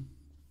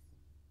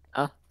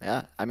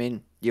 Yeah. I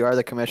mean, you are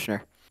the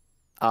commissioner.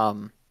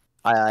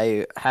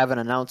 I have an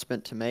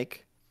announcement to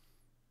make.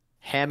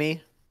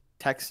 Hammy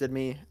texted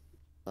me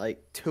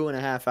like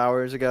 2.5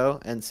 hours ago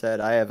and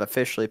said I have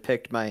officially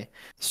picked my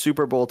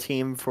Super Bowl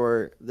team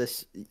for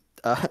this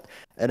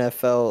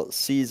NFL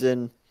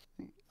season.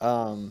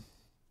 And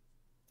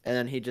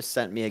then he just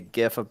sent me a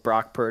GIF of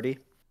Brock Purdy.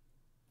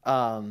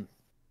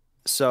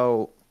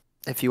 So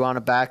if you want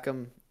to back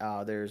him,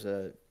 there's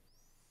a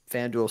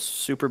FanDuel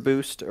Super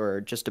Boost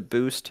or just a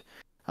boost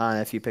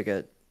if you pick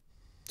a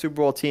Super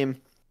Bowl team.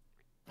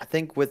 I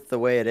think with the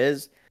way it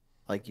is,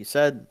 like you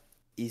said,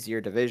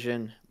 easier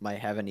division, might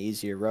have an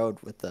easier road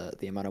with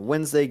the amount of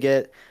wins they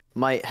get,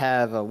 might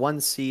have a 1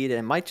 seed, and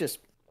it might just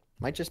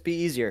be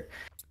easier.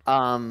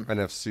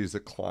 NFC's a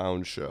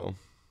clown show.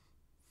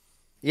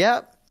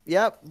 Yep.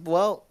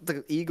 Well,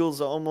 the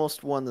Eagles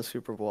almost won the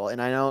Super Bowl, and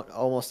I know it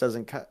almost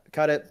doesn't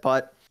cut it,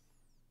 but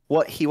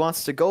what he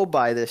wants to go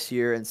by this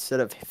year instead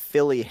of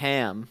Philly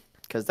ham,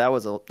 because that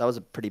was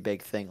a pretty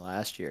big thing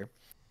last year,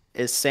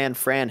 is San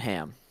Fran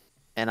ham.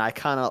 And I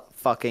kind of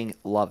fucking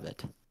love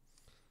it.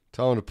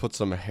 Tell him to put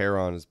some hair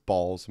on his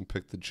balls and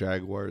pick the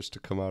Jaguars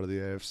to come out of the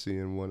AFC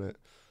and win it.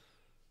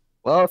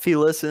 Well, if he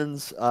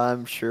listens,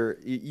 I'm sure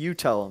you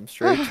tell him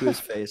straight to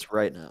his face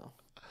right now.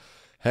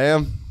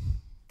 Ham,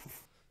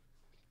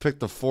 pick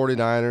the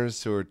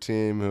 49ers, who are a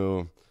team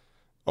who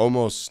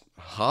almost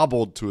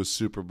hobbled to a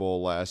Super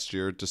Bowl last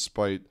year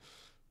despite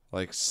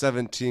like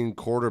 17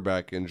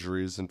 quarterback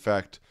injuries. In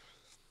fact,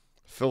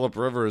 Phillip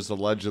Rivers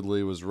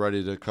allegedly was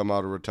ready to come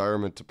out of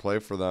retirement to play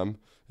for them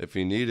if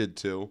he needed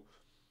to.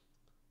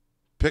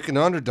 Pick an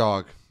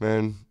underdog,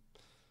 man.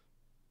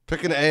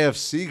 Pick an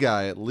AFC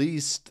guy at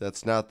least.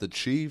 That's not the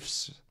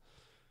Chiefs.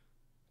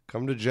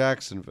 Come to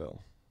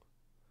Jacksonville.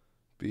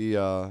 Be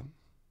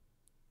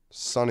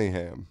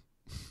Sunnyham.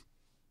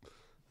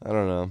 I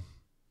don't know.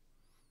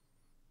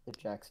 The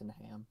Jackson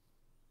ham.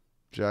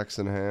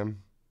 Jackson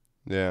Ham.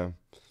 Yeah.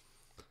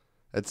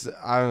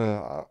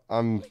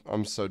 I'm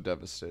so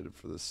devastated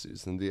for this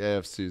season. The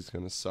AFC is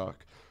going to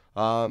suck.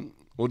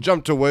 We'll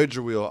jump to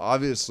Wager Wheel.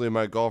 Obviously,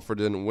 my golfer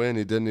didn't win.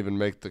 He didn't even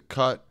make the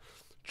cut.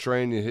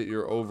 Train, you hit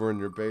your over in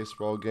your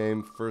baseball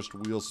game. First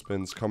wheel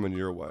spin's coming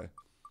your way.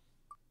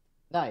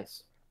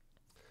 Nice.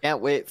 Can't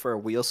wait for a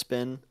wheel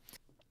spin.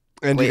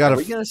 And wait,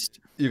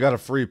 you got a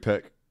free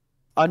pick.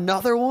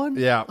 Another one?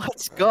 Yeah.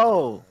 Let's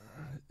go.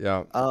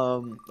 Yeah.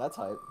 That's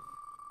hype.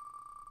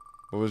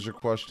 What was your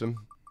question?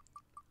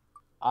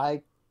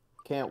 I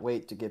can't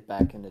wait to get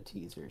back into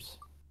teasers.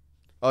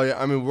 Oh, yeah.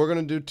 I mean, we're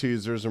going to do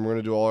teasers and we're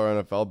going to do all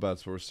our NFL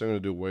bets, but we're still going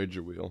to do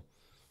Wager Wheel.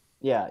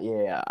 Yeah.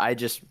 I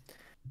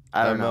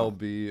don't know.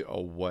 MLB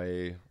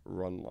away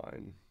run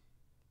line.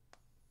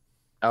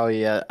 Oh,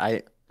 yeah.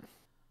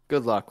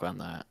 Good luck on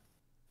that.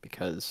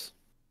 Because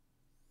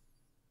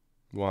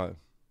why?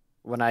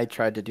 When I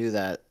tried to do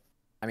that,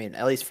 I mean,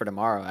 at least for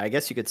tomorrow, I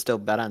guess you could still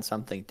bet on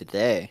something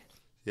today.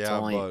 Yeah, it's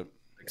only but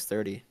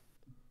 6:30.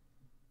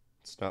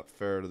 It's not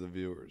fair to the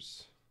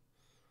viewers.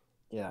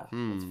 Yeah,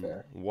 that's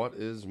fair. What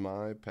is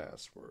my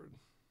password?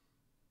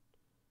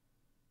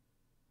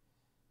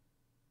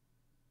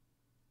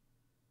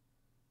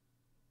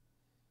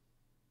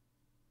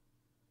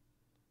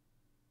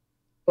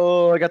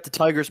 Oh, I got the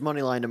Tigers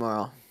money line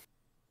tomorrow.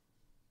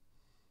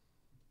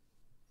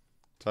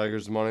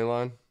 Tigers money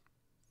line?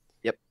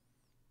 Yep.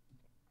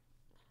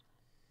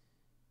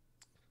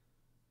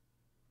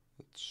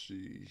 Let's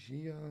see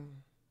here.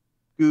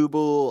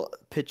 Google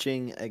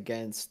pitching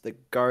against the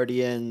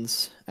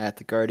Guardians at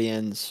the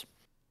Guardians.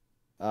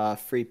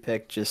 Free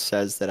pick just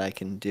says that I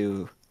can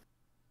do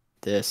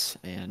this,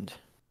 and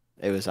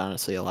it was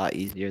honestly a lot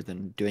easier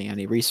than doing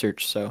any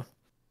research, so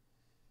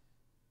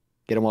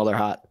get them while they're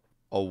hot.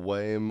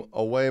 Away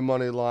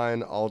money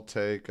line, I'll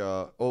take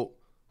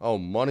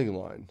money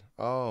line.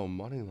 Oh,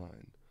 money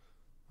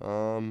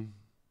line.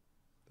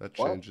 That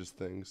changes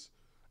things.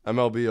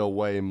 MLB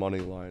away money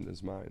line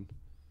is mine.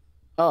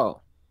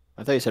 Oh,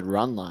 I thought you said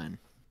run line.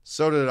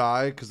 So did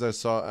I, because I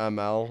saw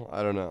ML.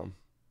 I don't know.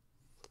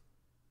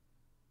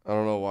 I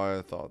don't know why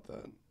I thought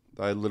that.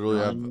 I literally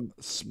have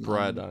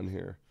spread on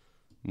here.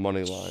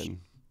 Money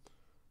line.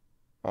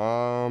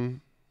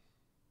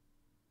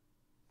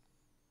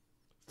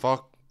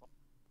 Fuck.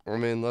 I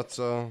mean, let's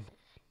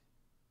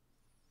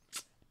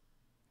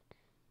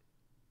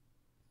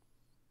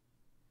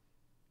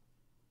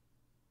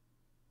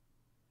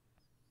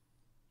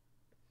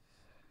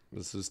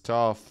This is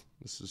tough.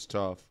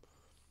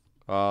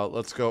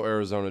 Let's go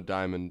Arizona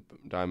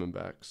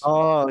Diamondbacks.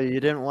 Oh, you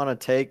didn't want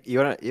to take you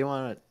want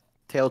to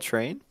tail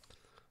train?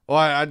 Well,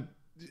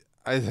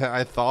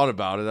 I thought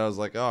about it. I was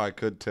like, oh, I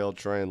could tail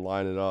train,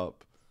 line it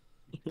up,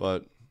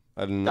 but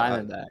I didn't.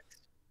 Diamondbacks.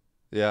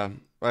 Yeah,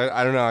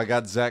 I don't know. I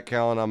got Zach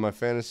Gallen on my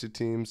fantasy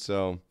team,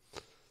 so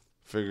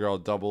figure I'll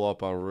double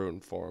up on rooting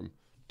for him.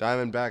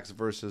 Diamondbacks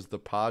versus the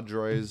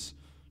Padres.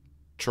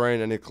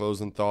 Train, any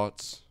closing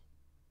thoughts?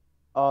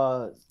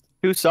 Uh,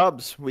 2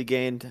 subs we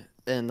gained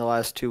in the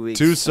last 2 weeks.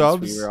 Two since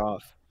subs? we were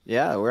off.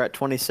 Yeah, we're at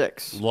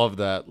 26. Love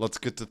that. Let's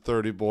get to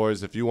 30,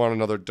 boys. If you want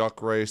another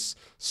duck race,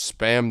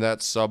 spam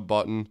that sub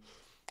button.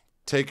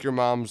 Take your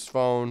mom's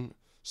phone,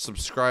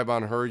 subscribe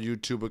on her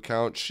YouTube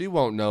account. She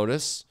won't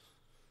notice.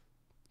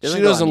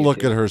 She doesn't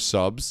look at her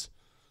subs.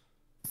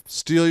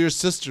 Steal your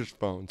sister's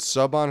phone.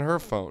 Sub on her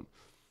phone.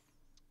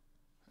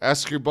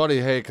 Ask your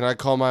buddy, hey, can I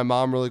call my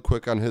mom really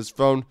quick on his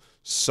phone?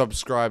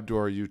 Subscribe to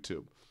our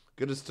YouTube.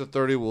 Get us to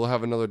 30. We'll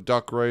have another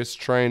duck race,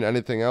 train,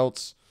 anything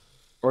else.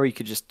 Or you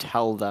could just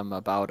tell them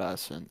about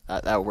us, and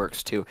that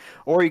works too.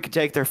 Or you could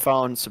take their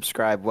phone,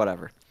 subscribe,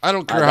 whatever. I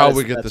don't care how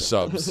we get the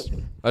subs.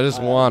 I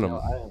just want them.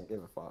 I don't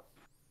give a fuck.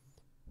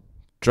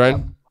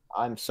 Train?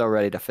 I'm so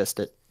ready to fist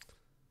it.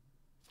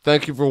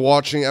 Thank you for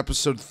watching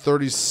episode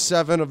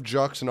 37 of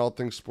Jux and All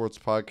Things Sports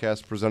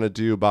Podcast, presented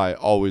to you by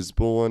Always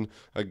Bullin.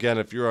 Again,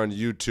 if you're on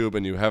YouTube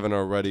and you haven't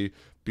already,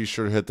 be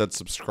sure to hit that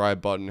subscribe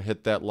button,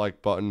 hit that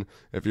like button.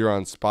 If you're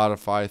on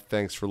Spotify,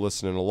 thanks for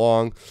listening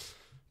along.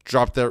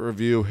 Drop that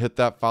review, hit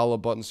that follow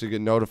button so you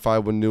get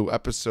notified when new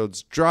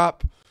episodes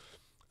drop.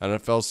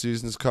 NFL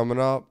season's coming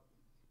up.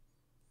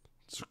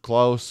 It's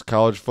close.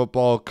 College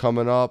football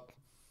coming up.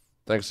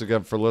 Thanks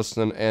again for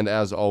listening. And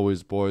as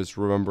always, boys,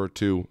 remember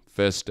to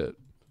fist it.